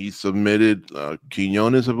 he submitted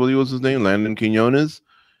Quinones, I believe was his name, Landon Quinones,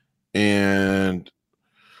 and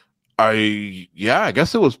I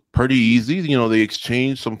guess it was pretty easy. They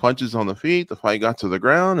exchanged some punches on the feet, the fight got to the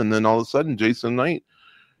ground, and then all of a sudden, Jason Knight,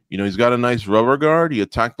 he's got a nice rubber guard. He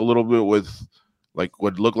attacked a little bit with, like,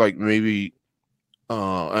 what looked like maybe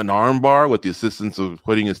an arm bar with the assistance of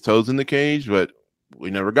putting his toes in the cage, but we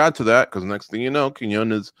never got to that because next thing you know,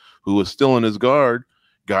 Quinones, who was still in his guard,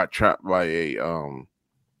 got trapped by a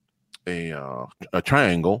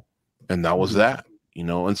triangle, and that was that.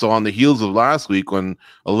 And so on the heels of last week, when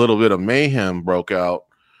a little bit of mayhem broke out,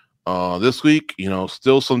 this week,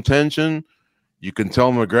 still some tension. You can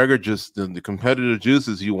tell McGregor just the competitive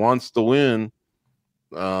juices. He wants to win,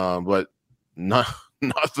 but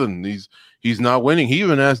nothing. He's not winning. He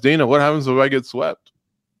even asked Dana, what happens if I get swept?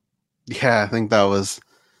 Yeah, I think that was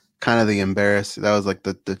kind of that was like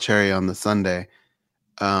the cherry on the sundae.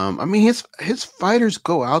 I mean, his fighters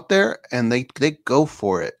go out there and they go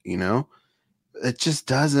for it, It just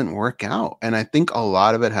doesn't work out. And I think a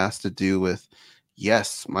lot of it has to do with,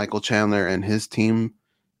 yes, Michael Chandler and his team.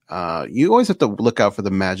 You always have to look out for the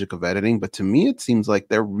magic of editing, but to me, it seems like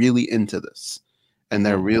they're really into this and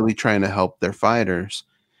they're really trying to help their fighters.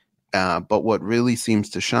 But what really seems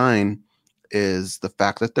to shine is the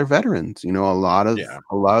fact that they're veterans. A lot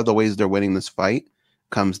of the ways they're winning this fight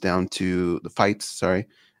comes down to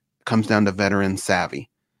veteran savvy.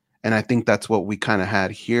 And I think that's what we kind of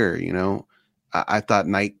had here. I thought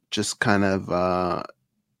Knight just kind of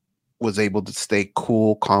was able to stay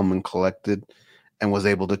cool, calm, and collected, and was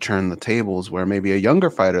able to turn the tables where maybe a younger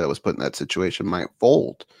fighter that was put in that situation might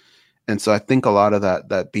fold. And so I think a lot of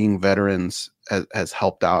that being veterans has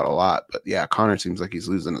helped out a lot. But yeah, Conor seems like he's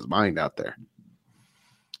losing his mind out there.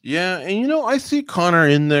 Yeah, and I see Conor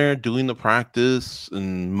in there doing the practice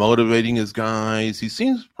and motivating his guys. He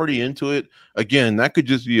seems pretty into it. Again, that could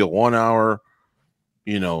just be a 1 hour,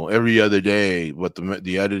 every other day, but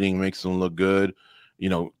the editing makes him look good.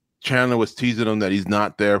 Chandler was teasing him that he's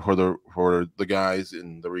not there for the guys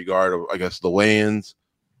in the regard of, I guess, the weigh-ins.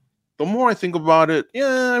 The more I think about it,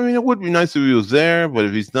 yeah, I mean, it would be nice if he was there, but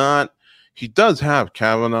if he's not, he does have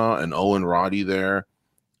Kavanaugh and Owen Roddy there.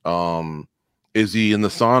 Is he in the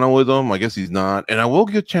sauna with them? I guess he's not. And I will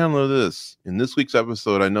give Chandler this. In this week's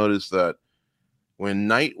episode, I noticed that when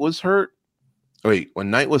Knight was cut,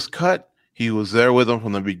 he was there with him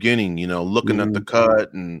from the beginning, looking at the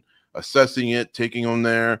cut and assessing it, taking him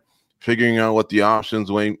there, figuring out what the options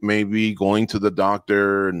may be, going to the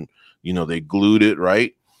doctor, and, they glued it,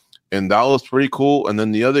 right? And that was pretty cool. And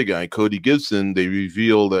then the other guy, Cody Gibson, they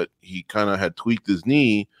revealed that he kind of had tweaked his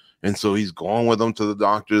knee. And so he's going with him to the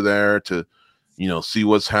doctor there to, see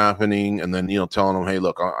what's happening. And then, telling him, hey,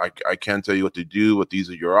 look, I can't tell you what to do, but these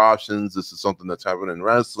are your options. This is something that's happening in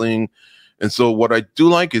wrestling. And so what I do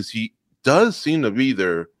like is he does seem to be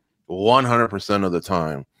there 100% of the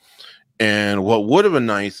time. And what would have been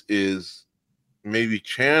nice is maybe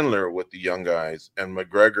Chandler with the young guys and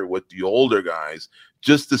McGregor with the older guys,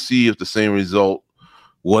 just to see if the same result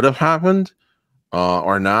would have happened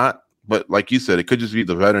or not. But like you said, it could just be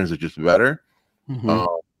the veterans are just better. Mm-hmm.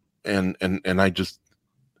 And I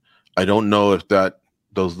don't know if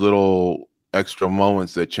those little extra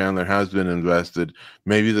moments that Chandler has been invested,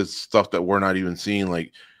 maybe the stuff that we're not even seeing,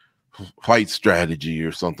 like fight strategy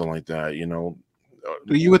or something like that,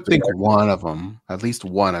 You would think one of them, at least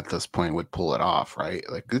one at this point, would pull it off, right?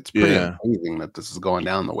 Like, it's pretty amazing that this is going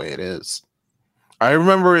down the way it is. I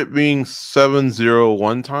remember it being 7-0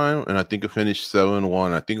 one time, and I think it finished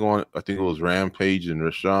 7-1. I think it was Rampage and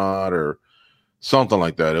Rashad or something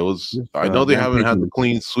like that. It was. I know they haven't had the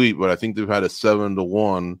clean sweep, but I think they've had a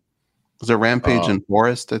 7-1. Was it Rampage and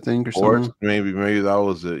Forrest? I think, or Forrest, something. Maybe that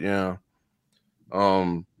was it. Yeah.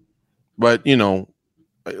 But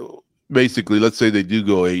basically, let's say they do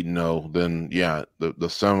go 8-0, then the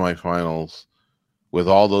semifinals. With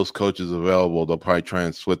all those coaches available, they'll probably try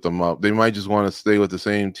and split them up. They might just want to stay with the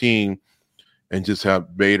same team and just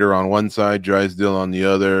have Bader on one side, Drysdale on the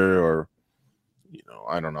other, or,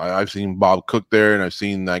 I don't know. I've seen Bob Cook there, and I've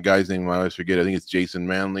seen that guy's name I always forget. I think it's Jason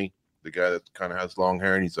Manley, the guy that kind of has long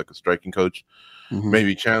hair, and he's like a striking coach. Mm-hmm.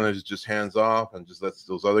 Maybe Chandler's just hands off and just lets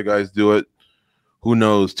those other guys do it. Who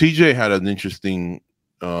knows? TJ had an interesting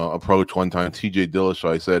approach one time. TJ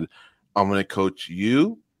Dillashaw, I said, I'm going to coach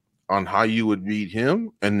you on how you would beat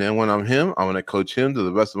him, and then when I'm him, I'm going to coach him to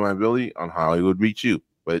the best of my ability on how he would beat you.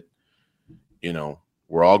 But,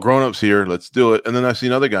 we're all grown-ups here. Let's do it. And then I've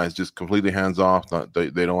seen other guys just completely hands-off. They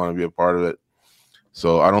don't want to be a part of it.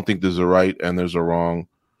 So I don't think there's a right and there's a wrong.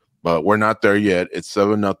 But we're not there yet. It's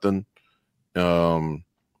 7-0.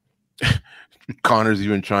 Connor's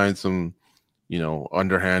even trying some,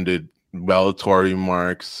 underhanded Bellator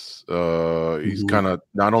remarks. He's kind of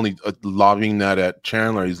not only lobbing that at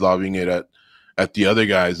Chandler, he's lobbing it at the other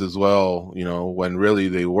guys as well, when really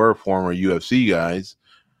they were former UFC guys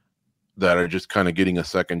that are just kind of getting a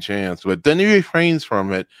second chance. But then he refrains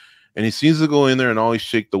from it, and he seems to go in there and always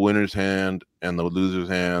shake the winner's hand and the loser's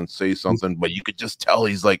hand, say something, but you could just tell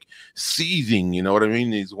he's like seething, you know what I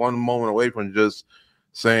mean? He's one moment away from just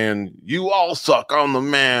saying, you all suck, I'm the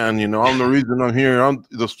man, I'm the reason I'm here,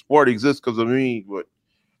 the sport exists because of me. But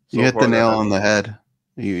you hit the nail on the head.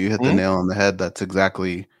 You hit the nail on the head. That's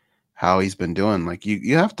exactly how he's been doing. Like,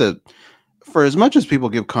 you have to, for as much as people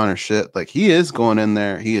give Connor shit, like, he is going in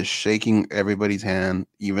there, he is shaking everybody's hand,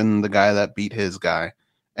 even the guy that beat his guy.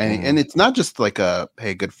 And it's not just like a,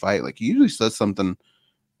 hey, good fight. Like, he usually says something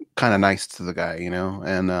kind of nice to the guy,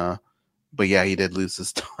 and but yeah, he did lose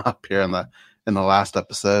his top here in the last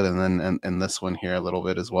episode, and then in this one here a little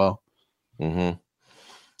bit as well. All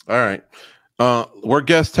right. We're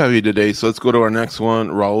guest heavy today, so let's go to our next one.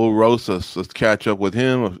 Raul Rosas. Let's catch up with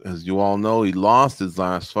him. As you all know, he lost his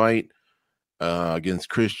last fight against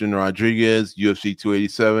Christian Rodriguez, UFC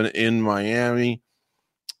 287 in Miami.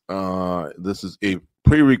 This is a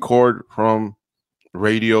pre-record from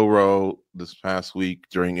Radio Row this past week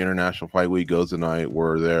during International Fight Week. Goes and I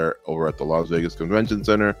were there over at the Las Vegas Convention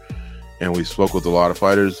Center, and we spoke with a lot of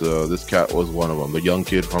fighters. This cat was one of them, the young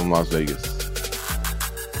kid from Las Vegas.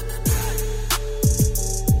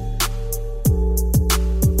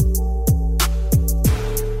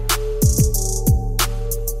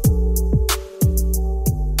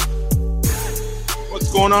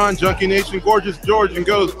 Going on, Junkie Nation? Gorgeous George and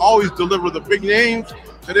Goes always deliver the big names.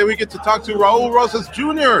 Today we get to talk to Raul Rosas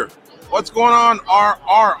Jr. What's going on,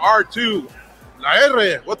 RRR2? La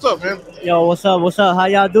R. What's up, man? Yo, what's up? What's up? How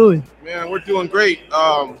y'all doing? Man, we're doing great.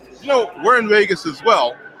 We're in Vegas as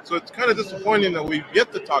well, so it's kind of disappointing that we've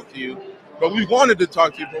yet to talk to you, but we wanted to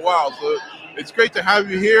talk to you for a while, so it's great to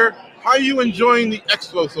have you here. How are you enjoying the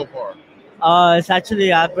expo so far? It's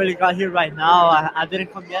actually, I barely got here right now. I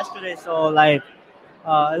didn't come yesterday, so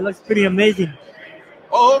it looks pretty amazing.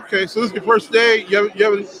 Oh, okay. So this is your first day. You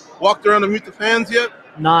haven't walked around to meet the fans yet?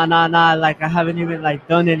 Nah. Like, I haven't even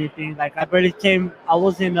done anything. Like, I barely came. I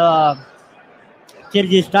was in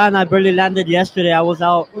Kyrgyzstan. I barely landed yesterday. I was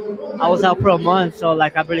out for a month, so I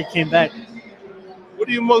barely came back. What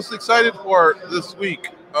are you most excited for this week?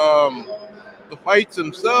 The fights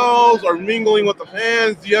themselves, or mingling with the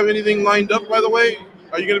fans? Do you have anything lined up, by the way?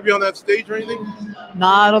 Are you going to be on that stage or anything?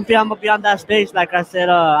 Nah, I don't think I'm gonna be on that stage. Like I said,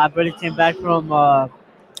 I barely came back from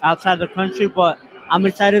outside the country, but I'm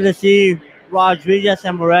excited to see Rodriguez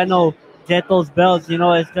and Moreno get those belts. You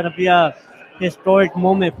know, it's gonna be a historic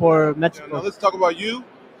moment for Now Mexico. let's talk about you.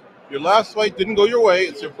 Your last fight didn't go your way.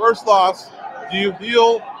 It's your first loss. Do you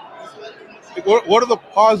feel, what are the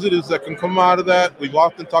positives that can come out of that? We've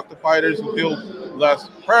often talked to fighters who feel less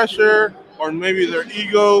pressure, or maybe their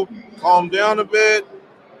ego calmed down a bit,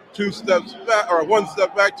 2 steps back, or 1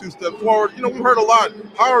 step back, 2 steps forward. You know, we've heard a lot.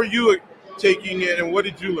 How are you taking it, and what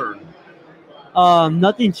did you learn?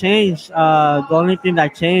 Nothing changed. The only thing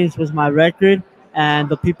that changed was my record and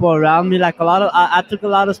the people around me. Like I took a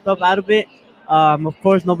lot of stuff out of it. Of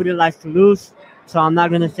course, nobody likes to lose, so I'm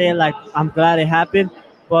not gonna say like I'm glad it happened,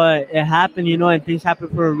 but it happened, you know, and things happen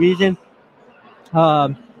for a reason.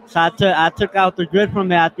 So I took out the good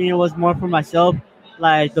from it. I think it was more for myself,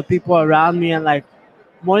 like the people around me, and like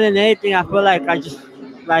more than anything, I feel like I just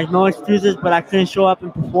like no excuses, but I couldn't show up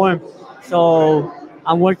and perform. So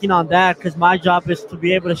I'm working on that because my job is to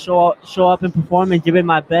be able to show up and perform and give it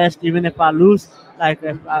my best, even if I lose. Like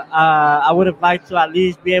if I would have liked to at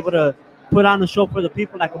least be able to put on a show for the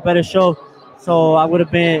people, like a better show. So I would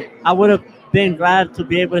have been glad to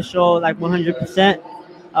be able to show like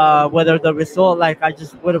 100%. Whether the result, like I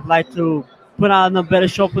just would have liked to put on a better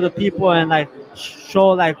show for the people and like show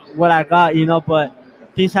like what I got, you know. But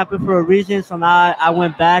things happen for a reason. So now I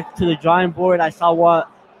went back to the drawing board. I saw what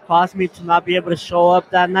caused me to not be able to show up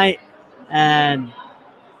that night, and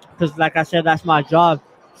because like I said, that's my job.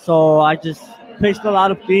 So I just fixed a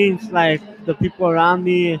lot of things, like the people around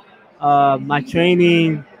me, my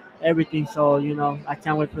training, everything. So you know, I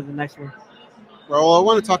can't wait for the next one. Raul, I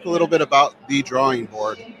want to talk a little bit about the drawing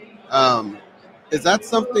board. Is that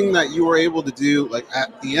something that you were able to do, like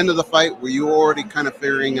at the end of the fight, were you already kind of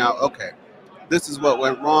figuring out, okay, this is what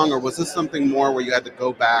went wrong, or was this something more where you had to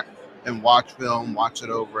go back and watch film, watch it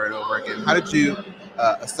over and over again? How did you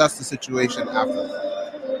assess the situation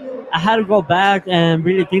after? I had to go back and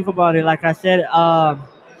really think about it. Like I said, I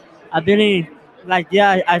didn't like.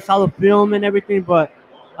 Yeah, I saw the film and everything, but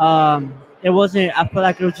it wasn't. I feel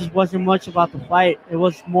like it just wasn't much about the fight. It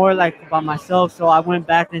was more like about myself. So I went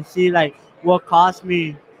back and see like what caused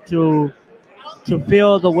me to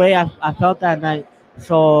feel the way I felt that night.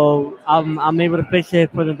 So I'm able to fix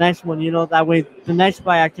it for the next one. You know, that way the next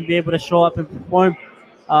fight I can be able to show up and perform.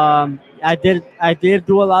 I did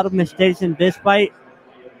do a lot of mistakes in this fight,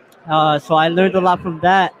 so I learned a lot from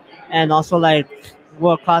that, and also like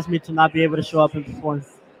what caused me to not be able to show up and perform.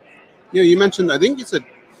 You know, you mentioned, I think you said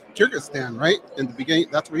Kyrgyzstan, right? In the beginning,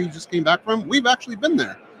 that's where you just came back from. We've actually been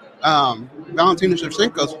there. Valentina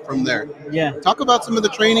Shevchenko's from there. Yeah, Talk about some of the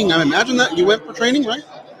training. I imagine that you went for training, right?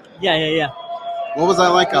 yeah. What was that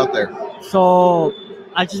like out there? So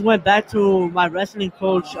I just went back to my wrestling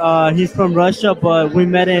coach. He's from Russia, but we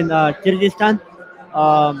met in Kyrgyzstan.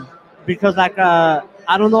 Because like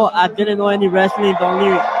I don't know, I didn't know any wrestling.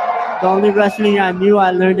 The only wrestling I knew,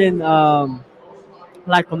 I learned in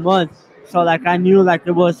like a month. So like I knew like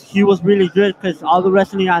he was really good because all the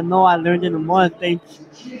wrestling I know I learned in a month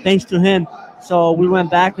thanks to him. So we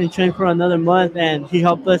went back and trained for another month, and he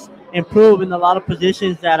helped us improve in a lot of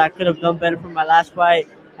positions that I could have done better for my last fight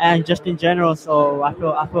and just in general. So I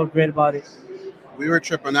feel great about it. We were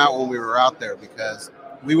tripping out when we were out there because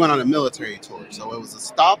we went on a military tour. So it was a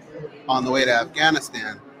stop on the way to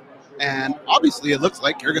Afghanistan. And obviously it looks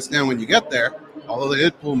like Kyrgyzstan when you get there, although they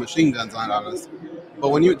did pull machine guns on us.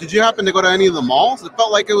 But did you happen to go to any of the malls? It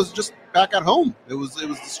felt like it was just back at home. It was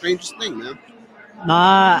the strangest thing, man.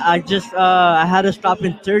 Nah, I just I had to stop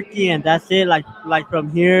in Turkey, and that's it. Like from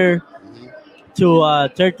here to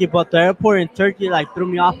Turkey, but the airport in Turkey like threw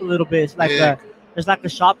me off a little bit. It's like a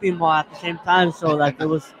shopping mall at the same time, so like it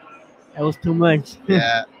was too much.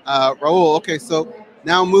 Yeah, Raul. Okay, so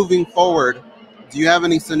now moving forward, do you have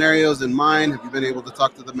any scenarios in mind? Have you been able to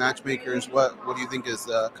talk to the matchmakers? What do you think is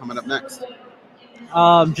coming up next?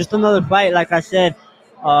 Just another fight. Like I said,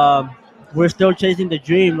 we're still chasing the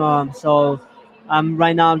dream. So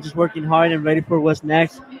right now I'm just working hard and ready for what's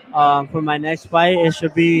next. For my next fight, I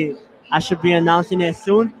should be announcing it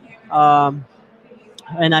soon.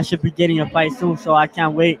 And I should be getting a fight soon. So I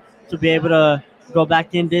can't wait to be able to go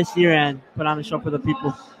back in this year and put on a show for the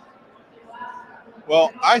people.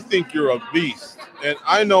 Well, I think you're a beast. And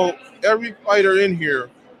I know every fighter in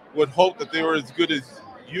here would hope that they were as good as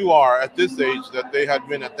you are at this age that they had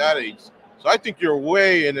been at that age. So I think you're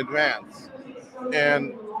way in advance.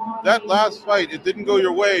 And that last fight, it didn't go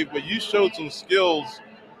your way, but you showed some skills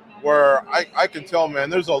where I can tell, man,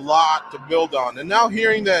 there's a lot to build on. And now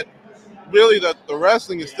hearing that really that the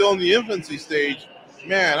wrestling is still in the infancy stage,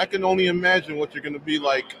 man, I can only imagine what you're going to be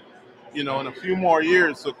like, in a few more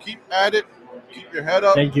years. So keep at it, keep your head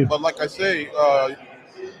up. Thank you. But like I say,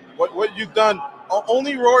 what you've done,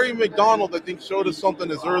 only Rory McDonald, I think, showed us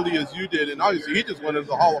something as early as you did. And obviously he just went into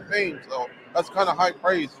the Hall of Fame. So that's kind of high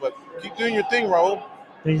praise. But keep doing your thing, Raul.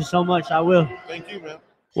 Thank you so much. I will. Thank you, man.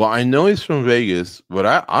 Well, I know he's from Vegas, but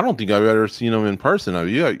I don't think I've ever seen him in person. I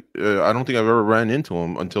don't think I've ever ran into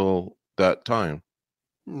him until that time.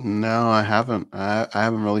 No, I haven't. I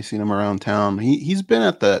haven't really seen him around town. He's been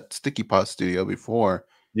at the Sticky Pot studio before.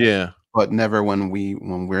 Yeah, but never when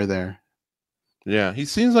we're there. Yeah, he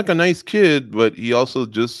seems like a nice kid, but he also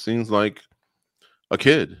just seems like a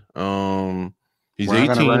kid. He's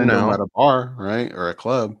 18 now. At a bar, right, or a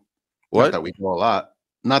club. What? Not that we go a lot.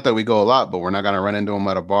 Not that we go a lot, but we're not gonna run into him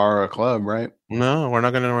at a bar or a club, right? No, we're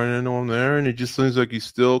not gonna run into him there, and it just seems like he's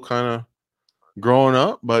still kind of growing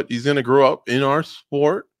up, but he's gonna grow up in our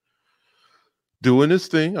sport, doing his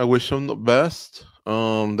thing. I wish him the best.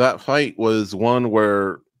 That fight was one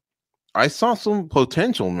where I saw some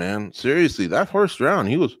potential, man. Seriously, that first round,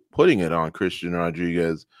 he was putting it on Christian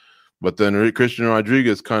Rodriguez, but then Christian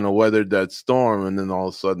Rodriguez kind of weathered that storm, and then all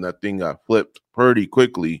of a sudden that thing got flipped pretty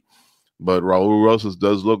quickly. But Raul Rosas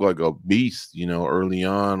does look like a beast, early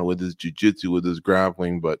on with his jiu-jitsu, with his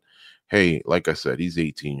grappling. But hey, like I said, he's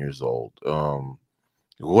 18 years old.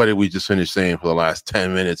 What did we just finish saying for the last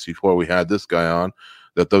 10 minutes before we had this guy on?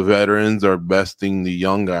 That the veterans are besting the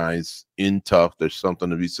young guys in tough. There's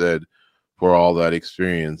something to be said for all that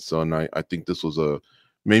experience. So, and I think this was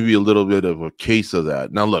maybe a little bit of a case of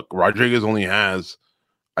that. Now, look, Rodriguez only has,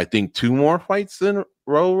 I think, 2 more fights than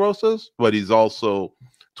Raul Rosas, but he's also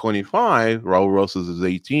 25. Raul Rosas is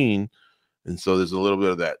 18. And so there's a little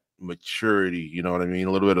bit of that maturity, you know what I mean?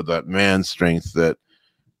 A little bit of that man strength that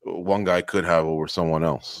one guy could have over someone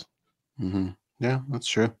else. Mm-hmm. Yeah, that's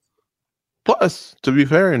true. Plus, to be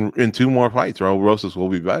fair, in 2 more fights, Raul Rosas will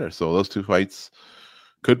be better. So those 2 fights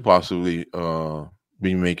could possibly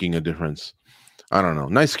be making a difference. I don't know.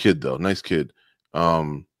 Nice kid, though. Nice kid.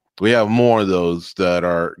 We have more of those that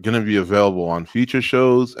are going to be available on future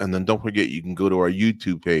shows. And then don't forget, you can go to our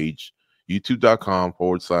YouTube page,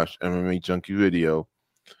 youtube.com/MMA Junkie Video.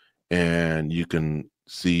 And you can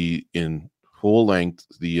see in full length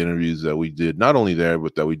the interviews that we did, not only there,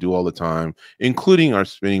 but that we do all the time, including our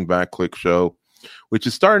Spinning Back Click show, which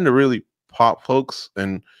is starting to really pop, folks.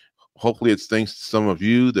 And hopefully it's thanks to some of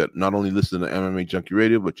you that not only listen to MMA Junkie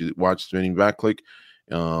Radio, but you watch Spinning Back Click.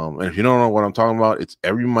 And if you don't know what I'm talking about, it's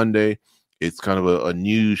every Monday. It's kind of a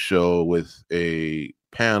news show with a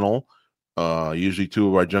panel, usually 2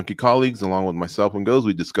 of our junkie colleagues, along with myself and Goes.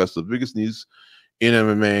 We discuss the biggest news in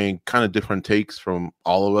MMA, kind of different takes from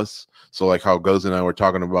all of us. So like how Goes and I were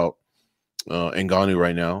talking about Ngannou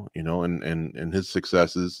right now, and his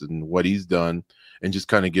successes and what he's done, and just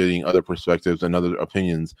kind of getting other perspectives and other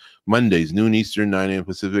opinions. Mondays, noon Eastern, 9 a.m.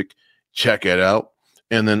 Pacific. Check it out.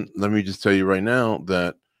 And then let me just tell you right now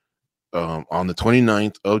that on the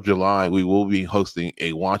 29th of July, we will be hosting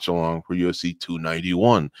a watch-along for UFC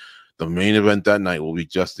 291. The main event that night will be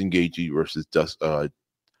Justin Gaethje versus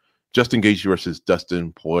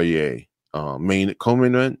Dustin Poirier. Co-main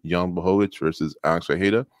event, Jan Blachowicz versus Alex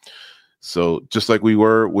Ojeda. So just like we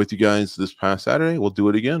were with you guys this past Saturday, we'll do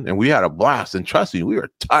it again. And we had a blast. And trust me, we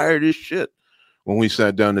were tired as shit when we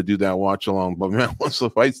sat down to do that watch along. But man, once the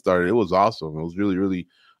fight started, it was awesome. It was really, really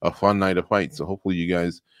a fun night of fight. So hopefully you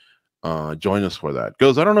guys join us for that.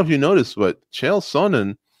 Goes, I don't know if you noticed, but Chael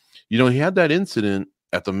Sonnen, he had that incident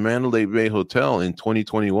at the Mandalay Bay Hotel in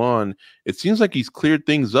 2021. It seems like he's cleared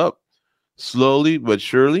things up slowly but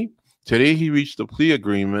surely. Today he reached a plea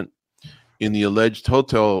agreement in the alleged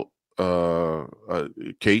hotel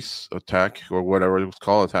case, attack, or whatever it was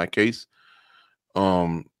called, attack case.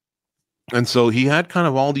 And so he had kind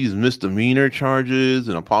of all these misdemeanor charges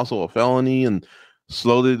and a possible felony, and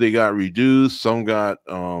slowly they got reduced. Some got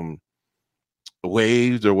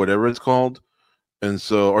waived or whatever it's called. And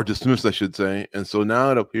so, or dismissed, I should say. And so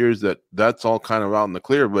now it appears that that's all kind of out in the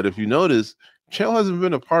clear. But if you notice, Chael hasn't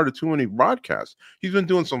been a part of too many broadcasts. He's been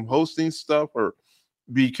doing some hosting stuff or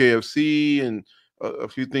BKFC and a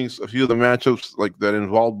few of the matchups like that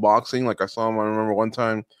involved boxing. Like I saw him, I remember one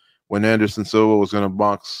time when Anderson Silva was going to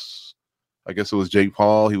box, I guess it was Jake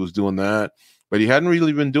Paul. He was doing that, but he hadn't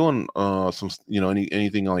really been doing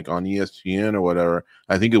anything like on ESPN or whatever.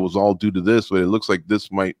 I think it was all due to this, but it looks like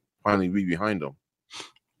this might finally be behind him.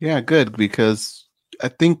 Yeah, good, because I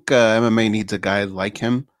think MMA needs a guy like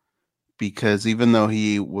him, because even though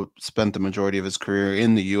he spent the majority of his career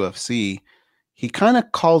in the UFC, he kind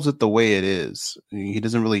of calls it the way it is. He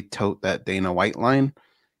doesn't really tote that Dana White line.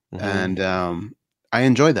 And I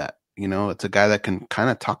enjoy that. You know, it's a guy that can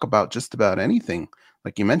kind of talk about just about anything,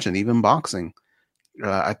 like you mentioned, even boxing.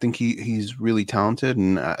 I think he's really talented,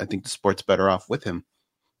 and I think the sport's better off with him.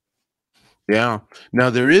 Yeah. Now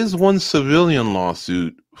there is one civilian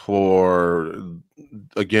lawsuit for,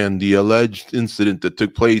 again, the alleged incident that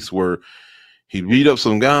took place where he beat up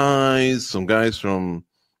some guys from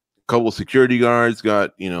a couple of security guards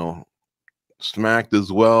got, smacked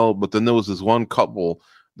as well. But then there was this one couple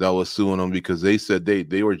that was suing him because they said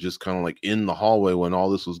they were just kind of like in the hallway when all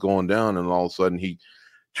this was going down, and all of a sudden he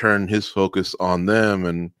turned his focus on them.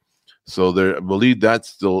 And so I believe that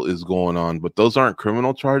still is going on, but those aren't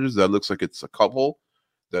criminal charges. That looks like it's a couple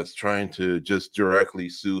that's trying to just directly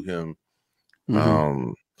sue him.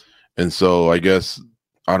 And so I guess,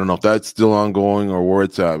 I don't know if that's still ongoing or where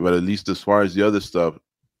it's at, but at least as far as the other stuff,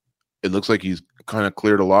 it looks like he's kind of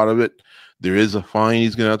cleared a lot of it. There is a fine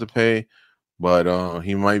he's going to have to pay, but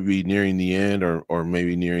he might be nearing the end or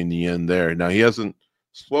maybe nearing the end there. Now, he hasn't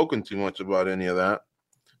spoken too much about any of that.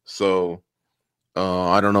 So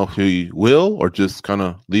I don't know if he will or just kind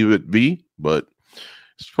of leave it be, but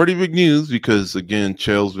it's pretty big news because, again,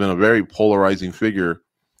 Chael's been a very polarizing figure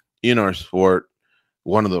in our sport,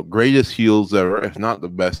 one of the greatest heels ever, if not the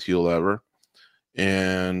best heel ever.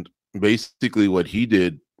 And basically what he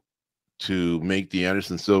did to make the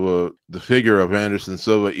figure of Anderson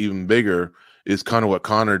Silva even bigger is kind of what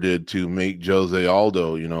Conor did to make Jose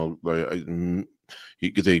Aldo,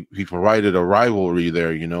 he provided a rivalry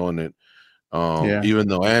there, and it, even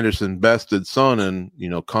though Anderson bested Sonnen,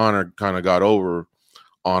 Conor kind of got over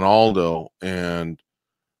on Aldo. And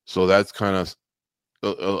so that's kind of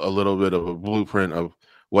a little bit of a blueprint of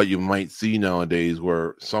what you might see nowadays,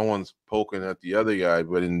 where someone's poking at the other guy,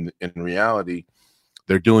 but in reality,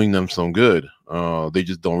 they're doing them some good. They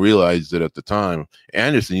just don't realize it at the time.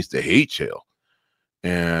 Anderson used to hate Chael,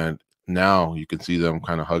 and now you can see them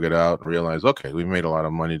kind of hug it out and realize, okay, we made a lot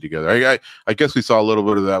of money together. I guess we saw a little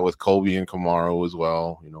bit of that with Colby and Kamaru as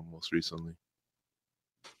well, most recently.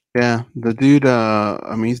 Yeah, the dude,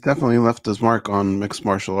 he's definitely left his mark on mixed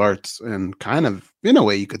martial arts, and kind of, in a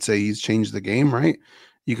way, you could say he's changed the game, right?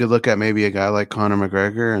 You could look at maybe a guy like Conor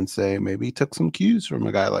McGregor and say maybe he took some cues from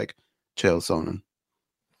a guy like Chael Sonnen.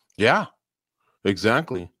 Yeah,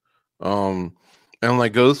 exactly. And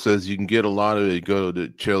like Ghost says, you can get a lot of it. Go to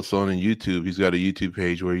Chael Sonnen YouTube. He's got a YouTube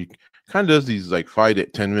page where he kind of does these like 5 to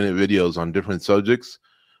 10-minute videos on different subjects.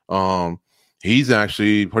 He's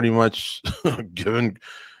actually pretty much given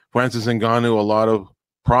Francis Ngannou a lot of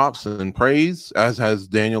props and praise, as has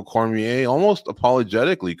Daniel Cormier, almost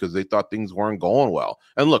apologetically, because they thought things weren't going well.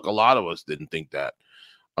 And look, a lot of us didn't think that.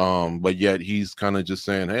 But yet he's kind of just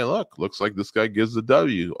saying, hey, look, looks like this guy gives the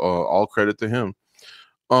W. All credit to him.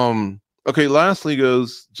 Okay, lastly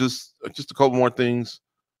goes just a couple more things.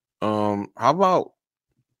 How about,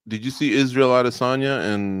 did you see Israel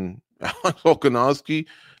Adesanya and Alex Volkanovski? It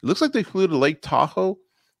looks like they flew to Lake Tahoe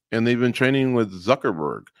and they've been training with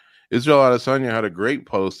Zuckerberg. Israel Adesanya had a great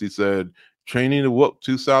post. He said, training to whoop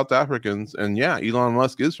 2 South Africans. And yeah, Elon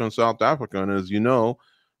Musk is from South Africa. And as you know,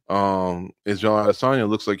 Israel Adesanya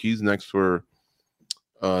looks like he's next for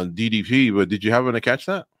DDP. But did you happen to catch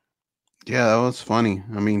that? Yeah, that was funny.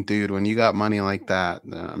 I mean, dude, when you got money like that,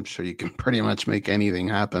 I'm sure you can pretty much make anything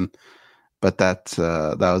happen. But that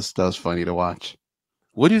was funny to watch.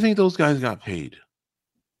 What do you think those guys got paid?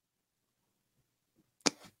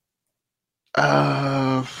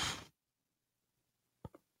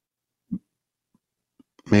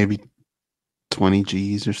 Maybe 20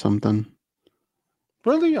 G's or something.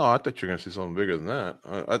 Really? Oh, I thought you were gonna see something bigger than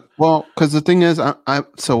that. Well, because the thing is, I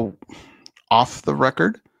so off the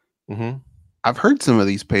record, I've heard some of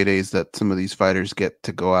these paydays that some of these fighters get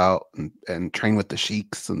to go out and train with the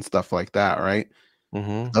sheiks and stuff like that, right?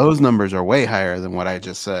 Those numbers are way higher than what I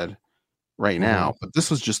just said right now. But this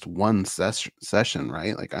was just one session,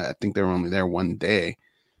 right? Like I think they were only there one day,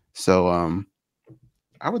 so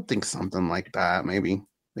I would think something like that, maybe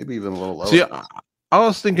even a little lower. See, I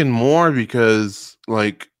was thinking more because,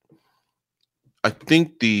 like, I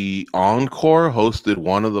think the Encore hosted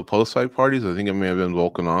one of the post-fight parties. I think it may have been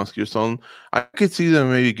Volkanovski or something. I could see them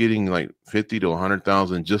maybe getting like 50 to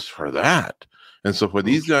 100,000 just for that. And so for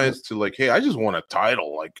these guys to like, hey, I just want a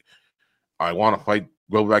title. Like, I want to fight,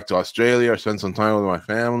 go back to Australia or spend some time with my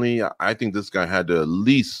family. I think this guy had to at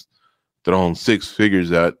least throw in 6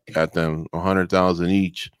 figures at them, 100,000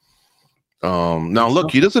 each. Now look,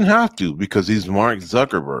 he doesn't have to because he's Mark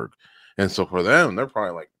Zuckerberg. And so for them, they're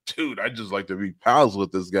probably like, dude, I'd just like to be pals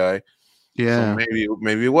with this guy. Yeah. So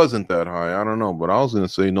maybe it wasn't that high. I don't know, but I was gonna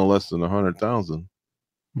say no less than 100,000.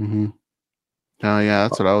 Mm-hmm. Oh, yeah,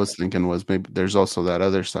 that's what I was thinking. Was maybe there's also that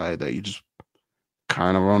other side that you just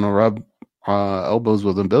kind of want to rub elbows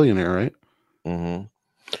with a billionaire, right? Mm-hmm.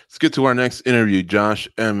 Let's get to our next interview. Josh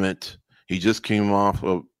Emmett. He just came off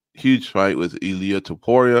a huge fight with Ilia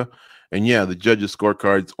Topuria. And yeah, the judges'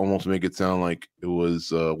 scorecards almost make it sound like it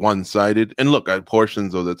was one-sided. And look, at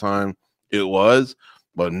portions of the time it was.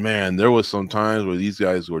 But man, there was some times where these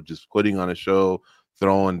guys were just putting on a show,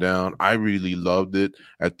 throwing down. I really loved it.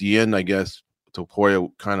 At the end, I guess Topuria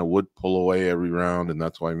kind of would pull away every round. And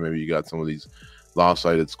that's why maybe you got some of these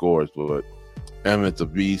lopsided scores. But Emmett's a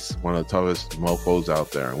beast, one of the toughest mofos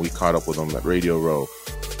out there, and we caught up with him at Radio Row.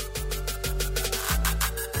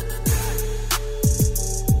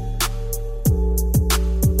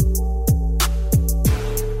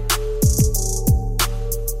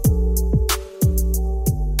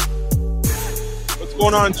 What's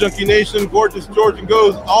going on, Junkie Nation? Gorgeous George and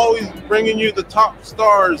Goes, always bringing you the top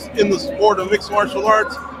stars in the sport of mixed martial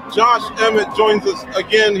arts. Josh Emmett joins us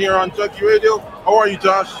again here on Junkie Radio. How are you,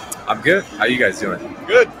 Josh? I'm good. How you guys doing?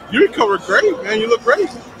 Good. You recovered great, man. You look great.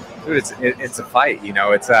 Dude, it's a fight. You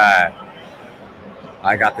know, it's I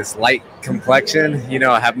got this light complexion. You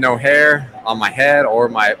know, I have no hair on my head or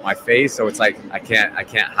my face, so it's like I can't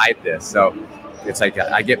hide this. So it's like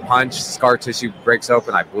I get punched, scar tissue breaks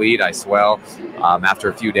open, I bleed, I swell. After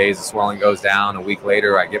a few days, the swelling goes down. A week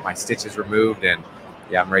later, I get my stitches removed, and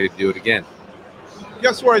yeah, I'm ready to do it again.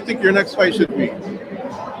 Guess where I think your next fight should be?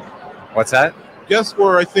 What's that? Guess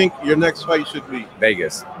where I think your next fight should be?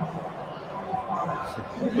 Vegas.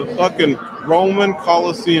 The fucking Roman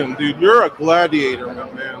Coliseum, dude. You're a gladiator,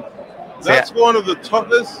 my man. That's one of the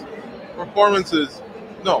toughest performances.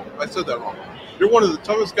 No, I said that wrong. You're one of the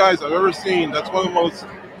toughest guys I've ever seen. That's one of the most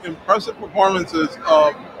impressive performances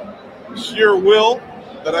of sheer will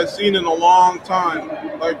that I've seen in a long time.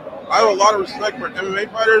 Like, I have a lot of respect for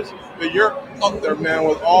MMA fighters, but you're up there, man,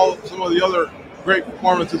 with some of the other great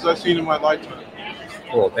performances I've seen in my lifetime.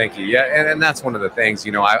 Cool, thank you. Yeah, and that's one of the things,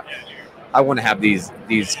 you know, I want to have these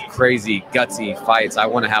crazy, gutsy fights. I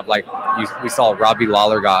want to have, like, we saw Robbie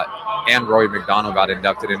Lawler and Roy McDonald got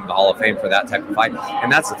inducted into the Hall of Fame for that type of fight.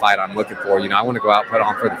 And that's the fight I'm looking for. You know, I want to go out, put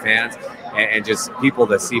on for the fans and just people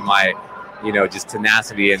to see my, you know, just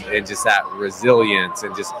tenacity and just that resilience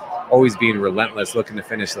and just always being relentless, looking to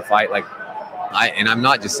finish the fight. Like, I'm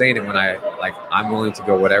not just saying it when I'm willing to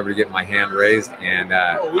go whatever to get my hand raised, and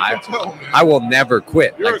I will never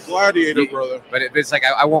quit. You're a gladiator, brother. But it's like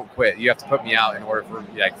I won't quit. You have to put me out in order for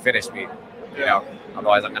like finish me. You know,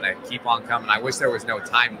 otherwise I'm gonna keep on coming. I wish there was no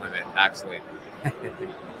time limit, actually.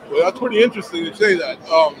 Well, that's pretty interesting to say that.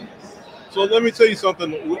 So let me tell you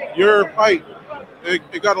something. Your fight,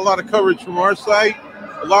 it got a lot of coverage from our site,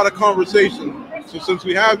 a lot of conversation. So since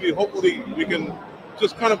we have you, hopefully we can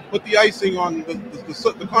just kind of put the icing on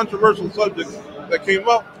the controversial subjects that came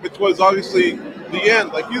up, which was obviously the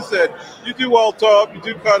end. Like you said, you do all tough, you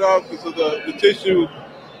do cut off because of the tissue,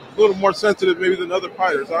 a little more sensitive maybe than other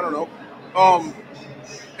fighters. I don't know.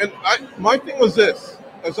 And my thing was this: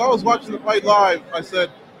 as I was watching the fight live, I said,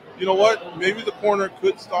 you know what? Maybe the corner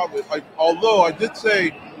could stop it. Although I did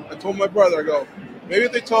say, I told my brother, I go, maybe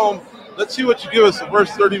if they tell him, let's see what you give us the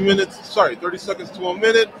first 30 seconds to a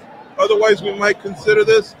minute. Otherwise, we might consider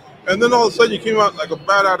this. And then all of a sudden, you came out like a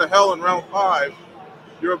bat out of hell in round 5.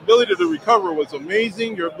 Your ability to recover was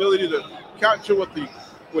amazing. Your ability to capture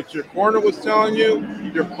what your corner was telling you,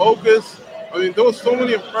 your focus. I mean, there was so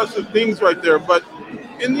many impressive things right there. But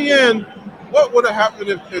in the end, what would have happened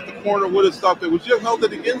if the corner would have stopped it? Would you have held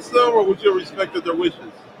it against them, or would you have respected their wishes?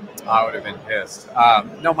 I would have been pissed.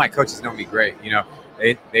 No, my coaches know me great. You know,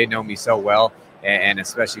 they know me so well, and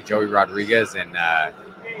especially Joey Rodriguez and.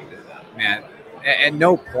 Man, at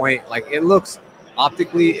no point, like, it looks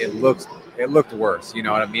optically, it looked worse. You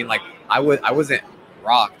know what I mean? Like, I wasn't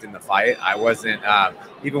rocked in the fight. I wasn't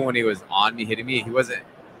even when he was on me, hitting me. It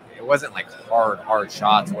wasn't like hard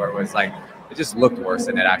shots where it was like it just looked worse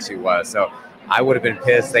than it actually was. So I would have been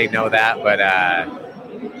pissed. They know that, but yeah,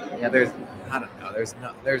 I don't know.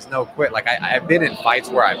 There's no quit. Like I've been in fights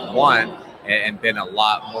where I've won and been a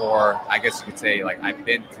lot more. I guess you could say like I've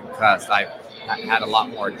been concussed. I've had a lot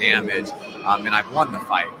more damage, and I've won the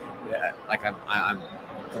fight. Yeah, like I'm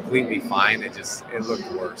completely fine. It looked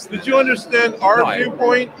worse. Did you understand our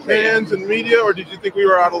viewpoint, fans and media, or did you think we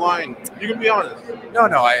were out of line? You can be honest. No.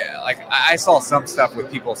 I saw some stuff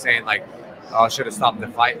with people saying like, "Oh, should have stopped the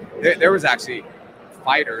fight." There was actually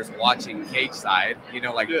fighters watching cage side. You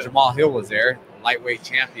know, like Jamal Hill was there, lightweight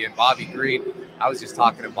champion. Bobby Green. I was just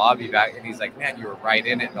talking to Bobby back, and he's like, "Man, you were right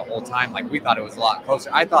in it the whole time. Like we thought it was a lot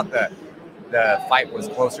closer. I thought the fight was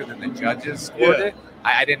closer than the judges scored it.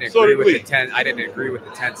 I didn't So agree did with we. the 10. I didn't agree with the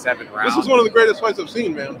 10-7 round. This is one of the greatest fights I've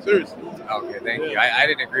seen, man. Seriously. Okay, thank you. I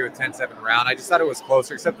didn't agree with 10-7 round. I just thought it was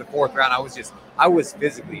closer, except the fourth round. I was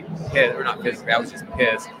physically pissed, or not physically. I was just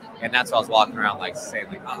pissed, and that's why I was walking around like saying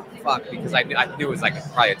like, oh fuck, because I knew it was like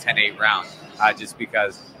probably a 10-8 round, just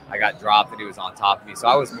because I got dropped and he was on top of me. So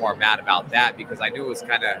I was more mad about that because I knew it was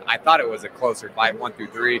I thought it was a closer fight, 1 through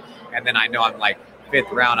 3, and then I know I'm like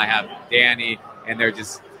fifth round. I have Danny, and they're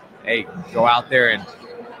just, hey, go out there and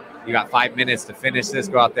you got 5 minutes to finish this.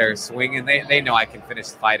 Go out there swinging. They know I can finish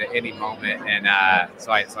the fight at any moment, and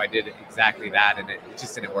so I did exactly that, and it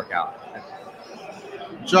just didn't work out.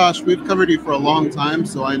 Josh, we've covered you for a long time,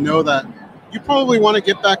 so I know that you probably want to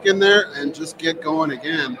get back in there and just get going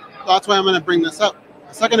again. That's why I'm going to bring this up.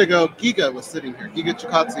 A second ago, Giga was sitting here, Giga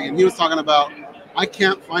Chikadze, and he was talking about, I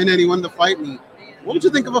can't find anyone to fight me. What would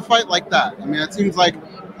you think of a fight like that? I mean, it seems like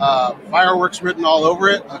fireworks written all over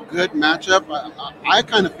it, a good matchup. I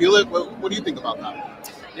kind of feel it. What do you think about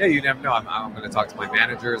that? Yeah, you never know. I'm going to talk to my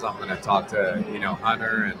managers. I'm going to talk to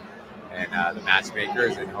Hunter and the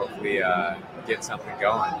matchmakers, and hopefully get something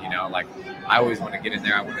going. Like I always want to get in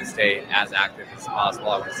there. I want to stay as active as possible.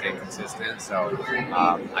 I want to stay consistent. So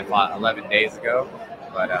I fought 11 days ago,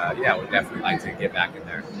 but yeah, I would definitely like to get back in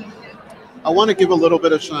there. I want to give a little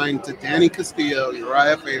bit of shine to Danny Castillo,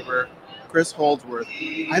 Uriah Faber, Chris Holdsworth.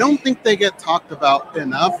 I don't think they get talked about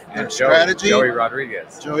enough. Their strategy. Joey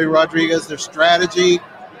Rodriguez, their strategy,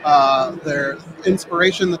 their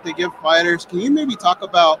inspiration that they give fighters. Can you maybe talk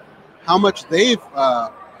about how much they've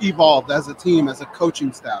evolved as a team, as a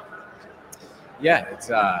coaching staff? Yeah, it's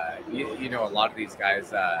a lot of these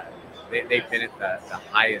guys, they've been at the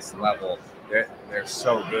highest level. They're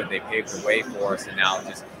so good. They paved the way for us, and now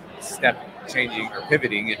just changing or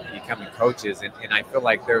pivoting and becoming coaches. And I feel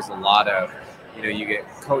like there's a lot of, you get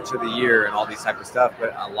coach of the year and all these type of stuff,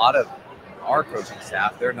 but a lot of our coaching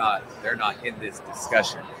staff, they're not in this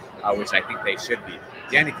discussion, which I think they should be.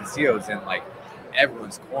 Danny Castillo's in like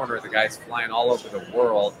everyone's corner. The guy's flying all over the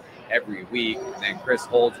world every week. And then Chris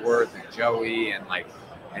Holdsworth and Joey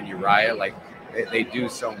and Uriah, like they do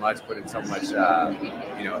so much, put in so much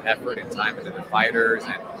effort and time into the fighters,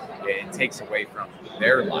 and it takes away from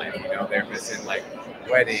their life. They're missing like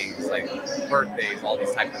weddings, like birthdays, all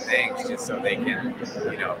these type of things, just so they can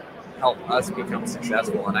help us become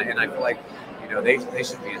successful. And I feel like they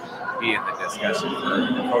should be in the discussion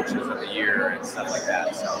for coaches of the year and stuff like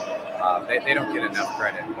that. So they don't get enough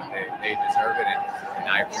credit, but they deserve it, and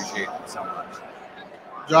I appreciate them so much.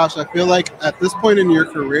 Josh, I feel like at this point in your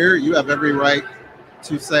career, you have every right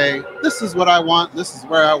to say, this is what I want, this is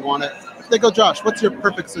where I want it. If they go, Josh, what's your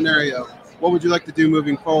perfect scenario? What would you like to do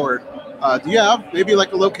moving forward? Do you have maybe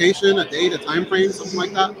like a location, a date, a time frame, something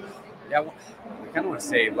like that? Yeah, well, I kind of want to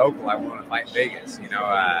say local. I want to fight in Vegas. In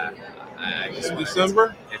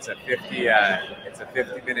December? It's a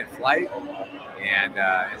 50-minute flight, and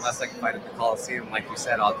unless I can fight at the Coliseum, like you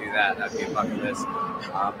said, I'll do that. That'd be a bucket list.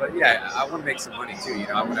 But yeah, I want to make some money too.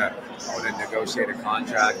 I want to negotiate a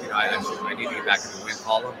contract. I need to get back in the win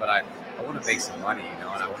column, but I want to make some money. And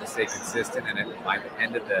I want to stay consistent. And by the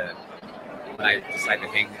end of when I decide to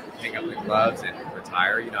hang up the gloves and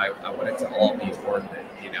retire, I want it to all be worth it.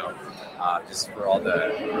 Just for all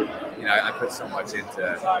the, I put so much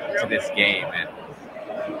into this game, and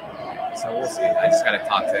so we'll see. I just got to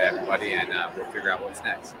talk to everybody, and we'll figure out what's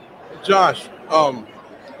next. Josh,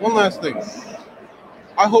 one last thing.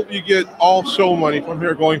 I hope you get all show money from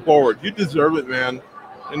here going forward. You deserve it, man.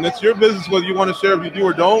 And it's your business whether you want to share if you do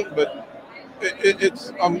or don't. But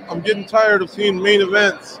I'm getting tired of seeing main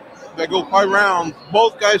events that go 5 rounds.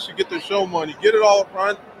 Both guys should get their show money. Get it all up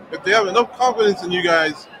front. If they have enough confidence in you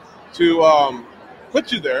guys to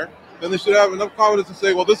put you there, then they should have enough confidence to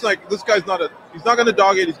say, well, this guy's he's not going to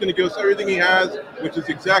dog it. He's going to give us everything he has, which is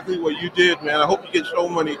exactly what you did, man. I hope you get show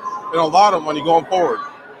money and a lot of money going forward.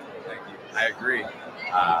 Thank you. I agree.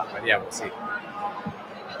 But yeah, we'll see.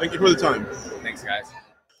 Thank you for the time. Thanks, guys.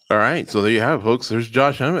 All right, so there you have it, folks. There's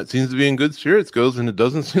Josh Emmett. Seems to be in good spirits, and it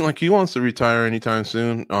doesn't seem like he wants to retire anytime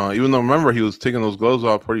soon. Even though, remember, he was taking those gloves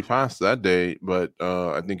off pretty fast that day, but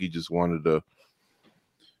I think he just wanted to,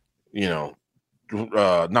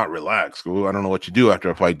 not relax. I don't know what you do after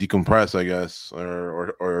a fight, decompress, I guess,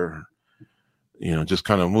 or just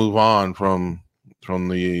kind of move on from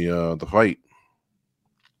the fight.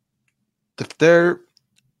 If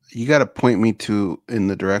you got to point me in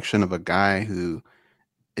the direction of a guy who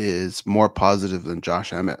is more positive than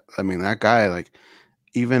Josh Emmett. I mean, that guy, like,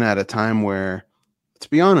 even at a time where, to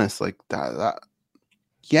be honest, like that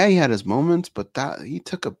yeah, he had his moments, but that he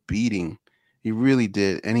took a beating He really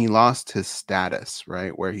did. And he lost his status,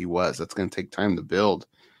 right? Where he was. That's going to take time to build.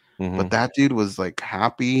 But that dude was like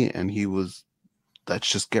happy, and he was,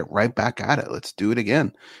 let's just get right back at it. Let's do it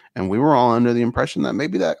again. And we were all under the impression that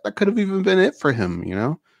maybe that could have even been it for him, you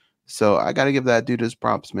know? So I got to give that dude his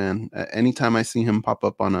props, man. Anytime I see him pop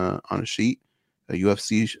up on a sheet, a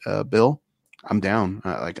UFC bill, I'm down.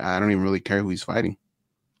 I don't even really care who he's fighting.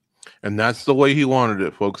 And that's the way he wanted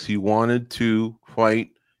it, folks. He wanted to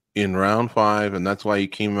fight in round 5, and that's why he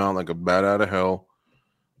came out like a bat out of hell.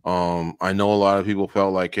 I know a lot of people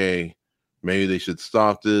felt like, hey, maybe they should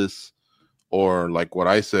stop this, or like what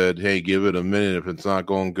I said, hey, give it a minute. If it's not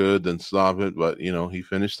going good, then stop it. But he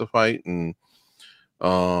finished the fight, and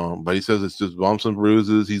but he says it's just bumps and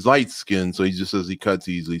bruises. He's light skinned, so he just says he cuts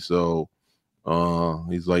easily. So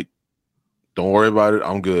he's like, don't worry about it.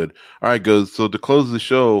 I'm good. All right, guys. So to close the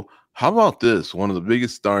show, how about this? One of the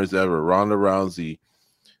biggest stars ever, Ronda Rousey,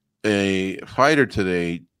 a fighter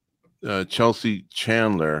today. Chelsea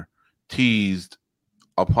Chandler teased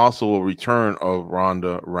a possible return of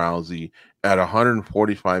Ronda Rousey at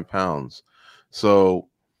 145 pounds. So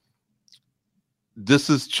this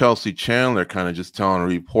is Chelsea Chandler kind of just telling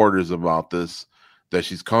reporters about this, that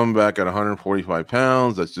she's coming back at 145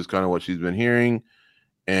 pounds. That's just kind of what she's been hearing.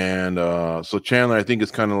 And so Chandler, I think, is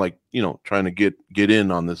kind of like, trying to get in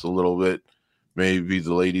on this a little bit. Maybe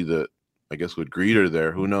the lady that I guess would greet her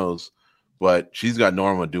there. Who knows? But she's got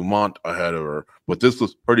Norma Dumont ahead of her. But this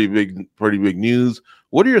was pretty big news.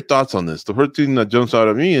 What are your thoughts on this? The first thing that jumps out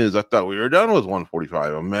at me is I thought we were done with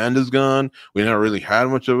 145. Amanda's gone. We never really had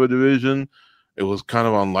much of a division. It was kind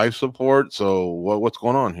of on life support. So what's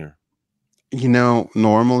going on here?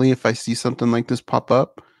 Normally if I see something like this pop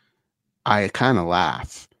up, I kind of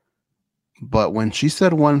laugh. But when she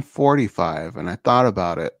said 145, and I thought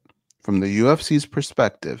about it from the UFC's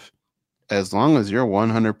perspective, as long as you're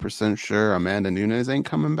 100% sure Amanda Nunes ain't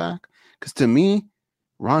coming back, because to me,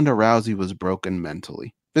 Ronda Rousey was broken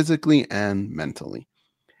mentally, physically and mentally.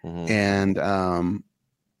 And I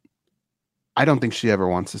don't think she ever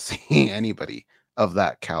wants to see anybody of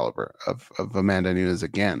that caliber of Amanda Nunes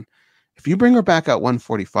again. If you bring her back at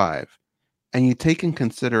 145 and you take in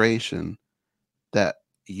consideration that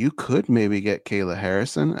you could maybe get Kayla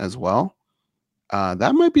Harrison as well,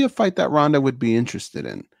 that might be a fight that Ronda would be interested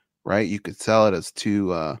in. Right, you could sell it as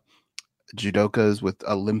 2 judokas with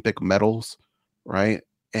Olympic medals, right?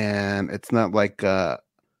 And it's not like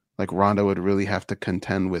Ronda would really have to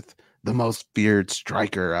contend with the most feared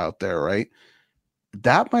striker out there, right?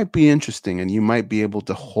 That might be interesting, and you might be able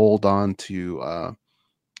to hold on to.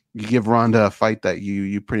 You give Ronda a fight that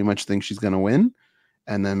you pretty much think she's going to win,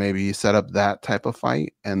 and then maybe you set up that type of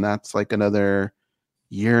fight, and that's like another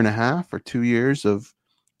 1.5 or 2 years of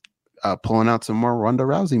pulling out some more Ronda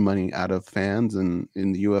Rousey money out of fans and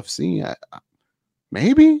in the UFC.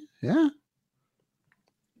 Maybe, yeah.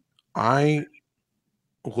 I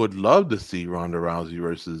would love to see Ronda Rousey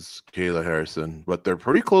versus Kayla Harrison, but they're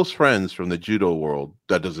pretty close friends from the judo world.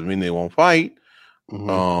 That doesn't mean they won't fight.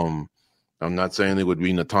 I'm not saying they would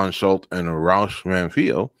be Natan Schultz and Roush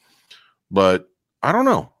Manfio, but I don't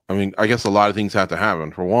know. I mean, I guess a lot of things have to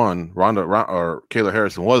happen. For one, Kayla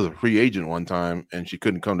Harrison was a free agent one time, and she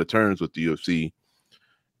couldn't come to terms with the UFC.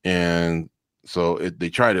 And so they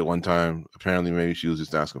tried it one time. Apparently, maybe she was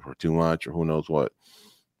just asking for too much, or who knows what.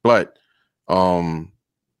 But,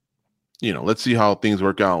 let's see how things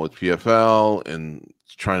work out with PFL and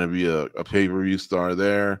trying to be a pay-per-view star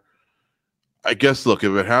there. I guess, look,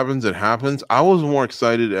 if it happens, it happens. I was more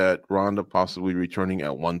excited at Ronda possibly returning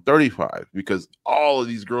at 135 because all of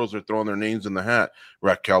these girls are throwing their names in the hat.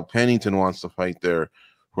 Raquel Pennington wants to fight there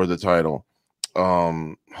for the title.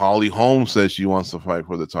 Holly Holm says she wants to fight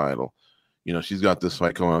for the title. She's got this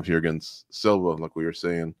fight coming up here against Silva, like we were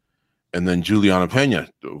saying. And then Juliana Pena,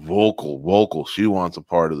 vocal. She wants a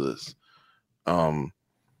part of this.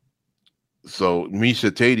 So Misha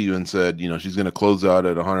Tate even said, she's going to close out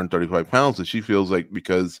at 135 pounds. And she feels like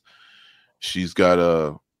because she's got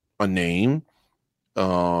a name,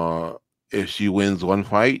 if she wins one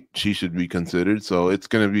fight, she should be considered. So it's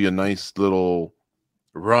going to be a nice little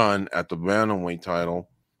run at the bantamweight title.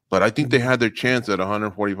 But I think they had their chance at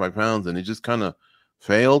 145 pounds, and it just kind of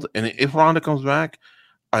failed. And if Ronda comes back,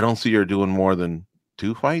 I don't see her doing more than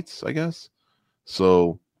 2 fights, I guess.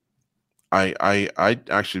 So I'd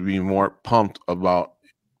actually be more pumped about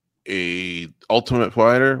a Ultimate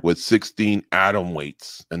Fighter with 16 atom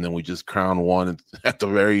weights, and then we just crown one at the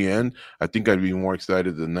very end. I think I'd be more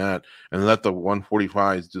excited than that, and let the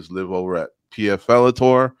 145s just live over at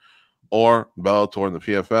PFL or Bellator and the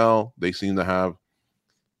PFL. They seem to have,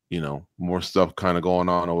 more stuff kind of going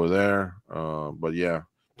on over there. But yeah,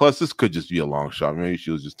 Plus, this could just be a long shot. Maybe she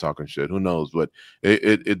was just talking shit. Who knows? But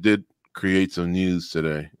it did create some news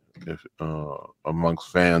today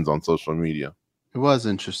amongst fans on social media. It was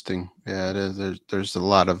interesting. Yeah, it is. There's a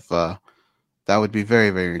lot of that would be very,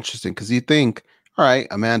 very interesting because you think, all right,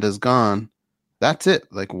 Amanda's gone. That's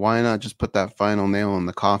it. Like, why not just put that final nail in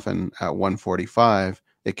the coffin at 145?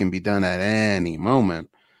 It can be done at any moment.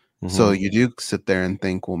 Mm-hmm. So you do sit there and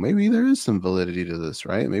think, well, maybe there is some validity to this,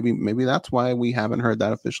 right? Maybe that's why we haven't heard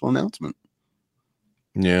that official announcement.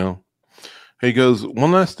 Yeah. Hey, goes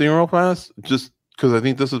one last thing real fast, just because I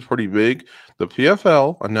think this is pretty big. The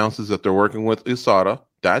PFL announces that they're working with USADA.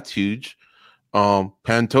 That's huge.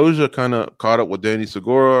 Pantoja kind of caught up with Danny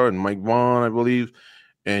Segura and Mike Vaughn, I believe,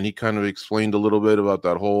 and he kind of explained a little bit about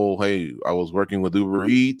that whole, hey, I was working with Uber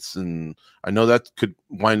Eats, and I know that could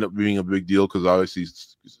wind up being a big deal because obviously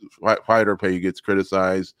fighter pay gets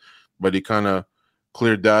criticized, but he kind of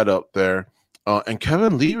cleared that up there. And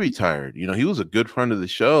Kevin Lee retired. You know, he was a good friend of the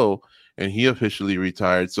show, and he officially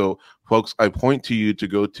retired. So, folks, I point to you to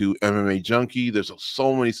go to MMA Junkie. There's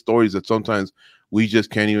so many stories that sometimes we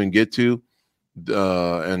just can't even get to.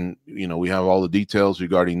 And, you know, we have all the details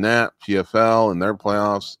regarding that, PFL and their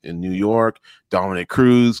playoffs in New York. Dominic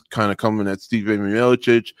Cruz kind of coming at Steve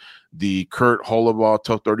Miocic. The Kurt Holobaugh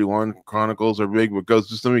Tough 31 Chronicles are big. But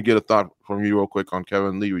just let me get a thought from you real quick on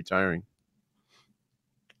Kevin Lee retiring.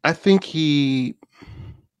 I think he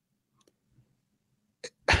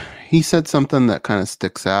said something that kind of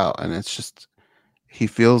sticks out, and it's just he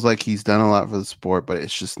feels like he's done a lot for the sport, but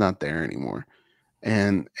it's just not there anymore.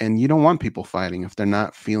 And you don't want people fighting if they're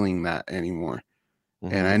not feeling that anymore.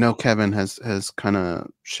 Mm-hmm. And I know Kevin has kind of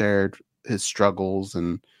shared his struggles,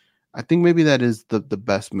 and I think maybe that is the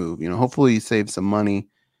best move. You know, hopefully he saves some money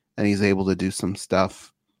and he's able to do some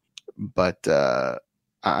stuff. But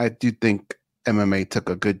I do think MMA took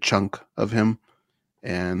a good chunk of him,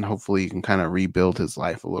 and hopefully he can kind of rebuild his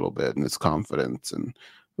life a little bit and his confidence, and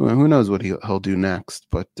who knows what he'll do next.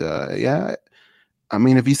 But yeah, I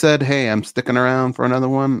mean, if he said, hey, I'm sticking around for another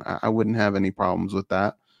one, I wouldn't have any problems with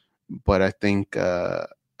that. But I think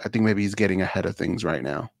maybe he's getting ahead of things right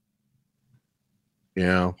now.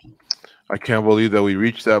 Yeah, I can't believe that we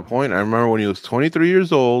reached that point. I remember when he was 23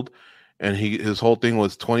 years old, and his whole thing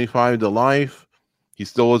was 25 to life. He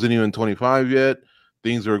still wasn't even 25 yet.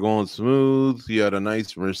 Things were going smooth. He had a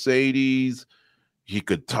nice Mercedes. He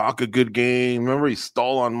could talk a good game. Remember, he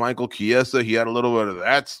stole on Michael Chiesa. He had a little bit of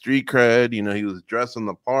that street cred. You know, he was dressing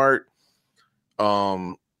the part.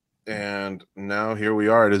 And now here we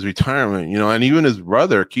are at his retirement. You know, and even his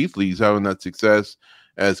brother, Keith Lee's having that success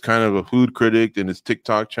as kind of a food critic in his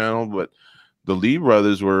TikTok channel. But the Lee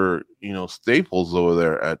brothers were, you know, staples over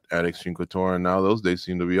there at Extreme Couture, and now those days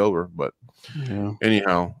seem to be over. But yeah.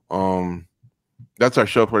 Anyhow, that's our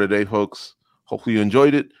show for today, folks. Hopefully you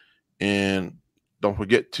enjoyed it, and don't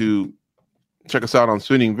forget to check us out on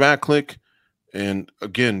Spinning Backclick. And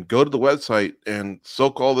again, go to the website and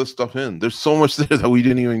soak all this stuff in. There's so much there that we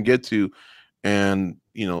didn't even get to, and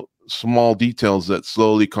you know, small details that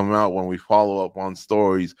slowly come out when we follow up on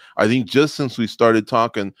stories. I think just since we started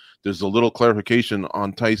talking, there's a little clarification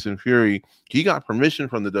on Tyson Fury. He got permission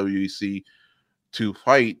from the WEC to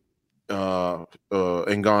fight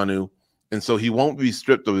Ngannou, and so he won't be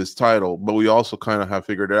stripped of his title. But we also kind of have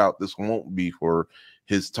figured it out. This won't be for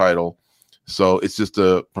his title. So it's just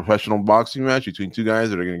a professional boxing match between two guys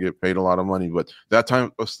that are going to get paid a lot of money. But that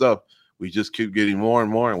type of stuff, we just keep getting more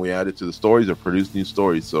and more, and we add it to the stories or produce new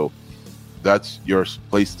stories. So that's your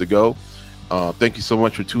place to go. Thank you so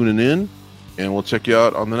much for tuning in, and we'll check you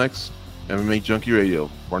out on the next MMA Junkie Radio.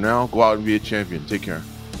 For now, go out and be a champion. Take care.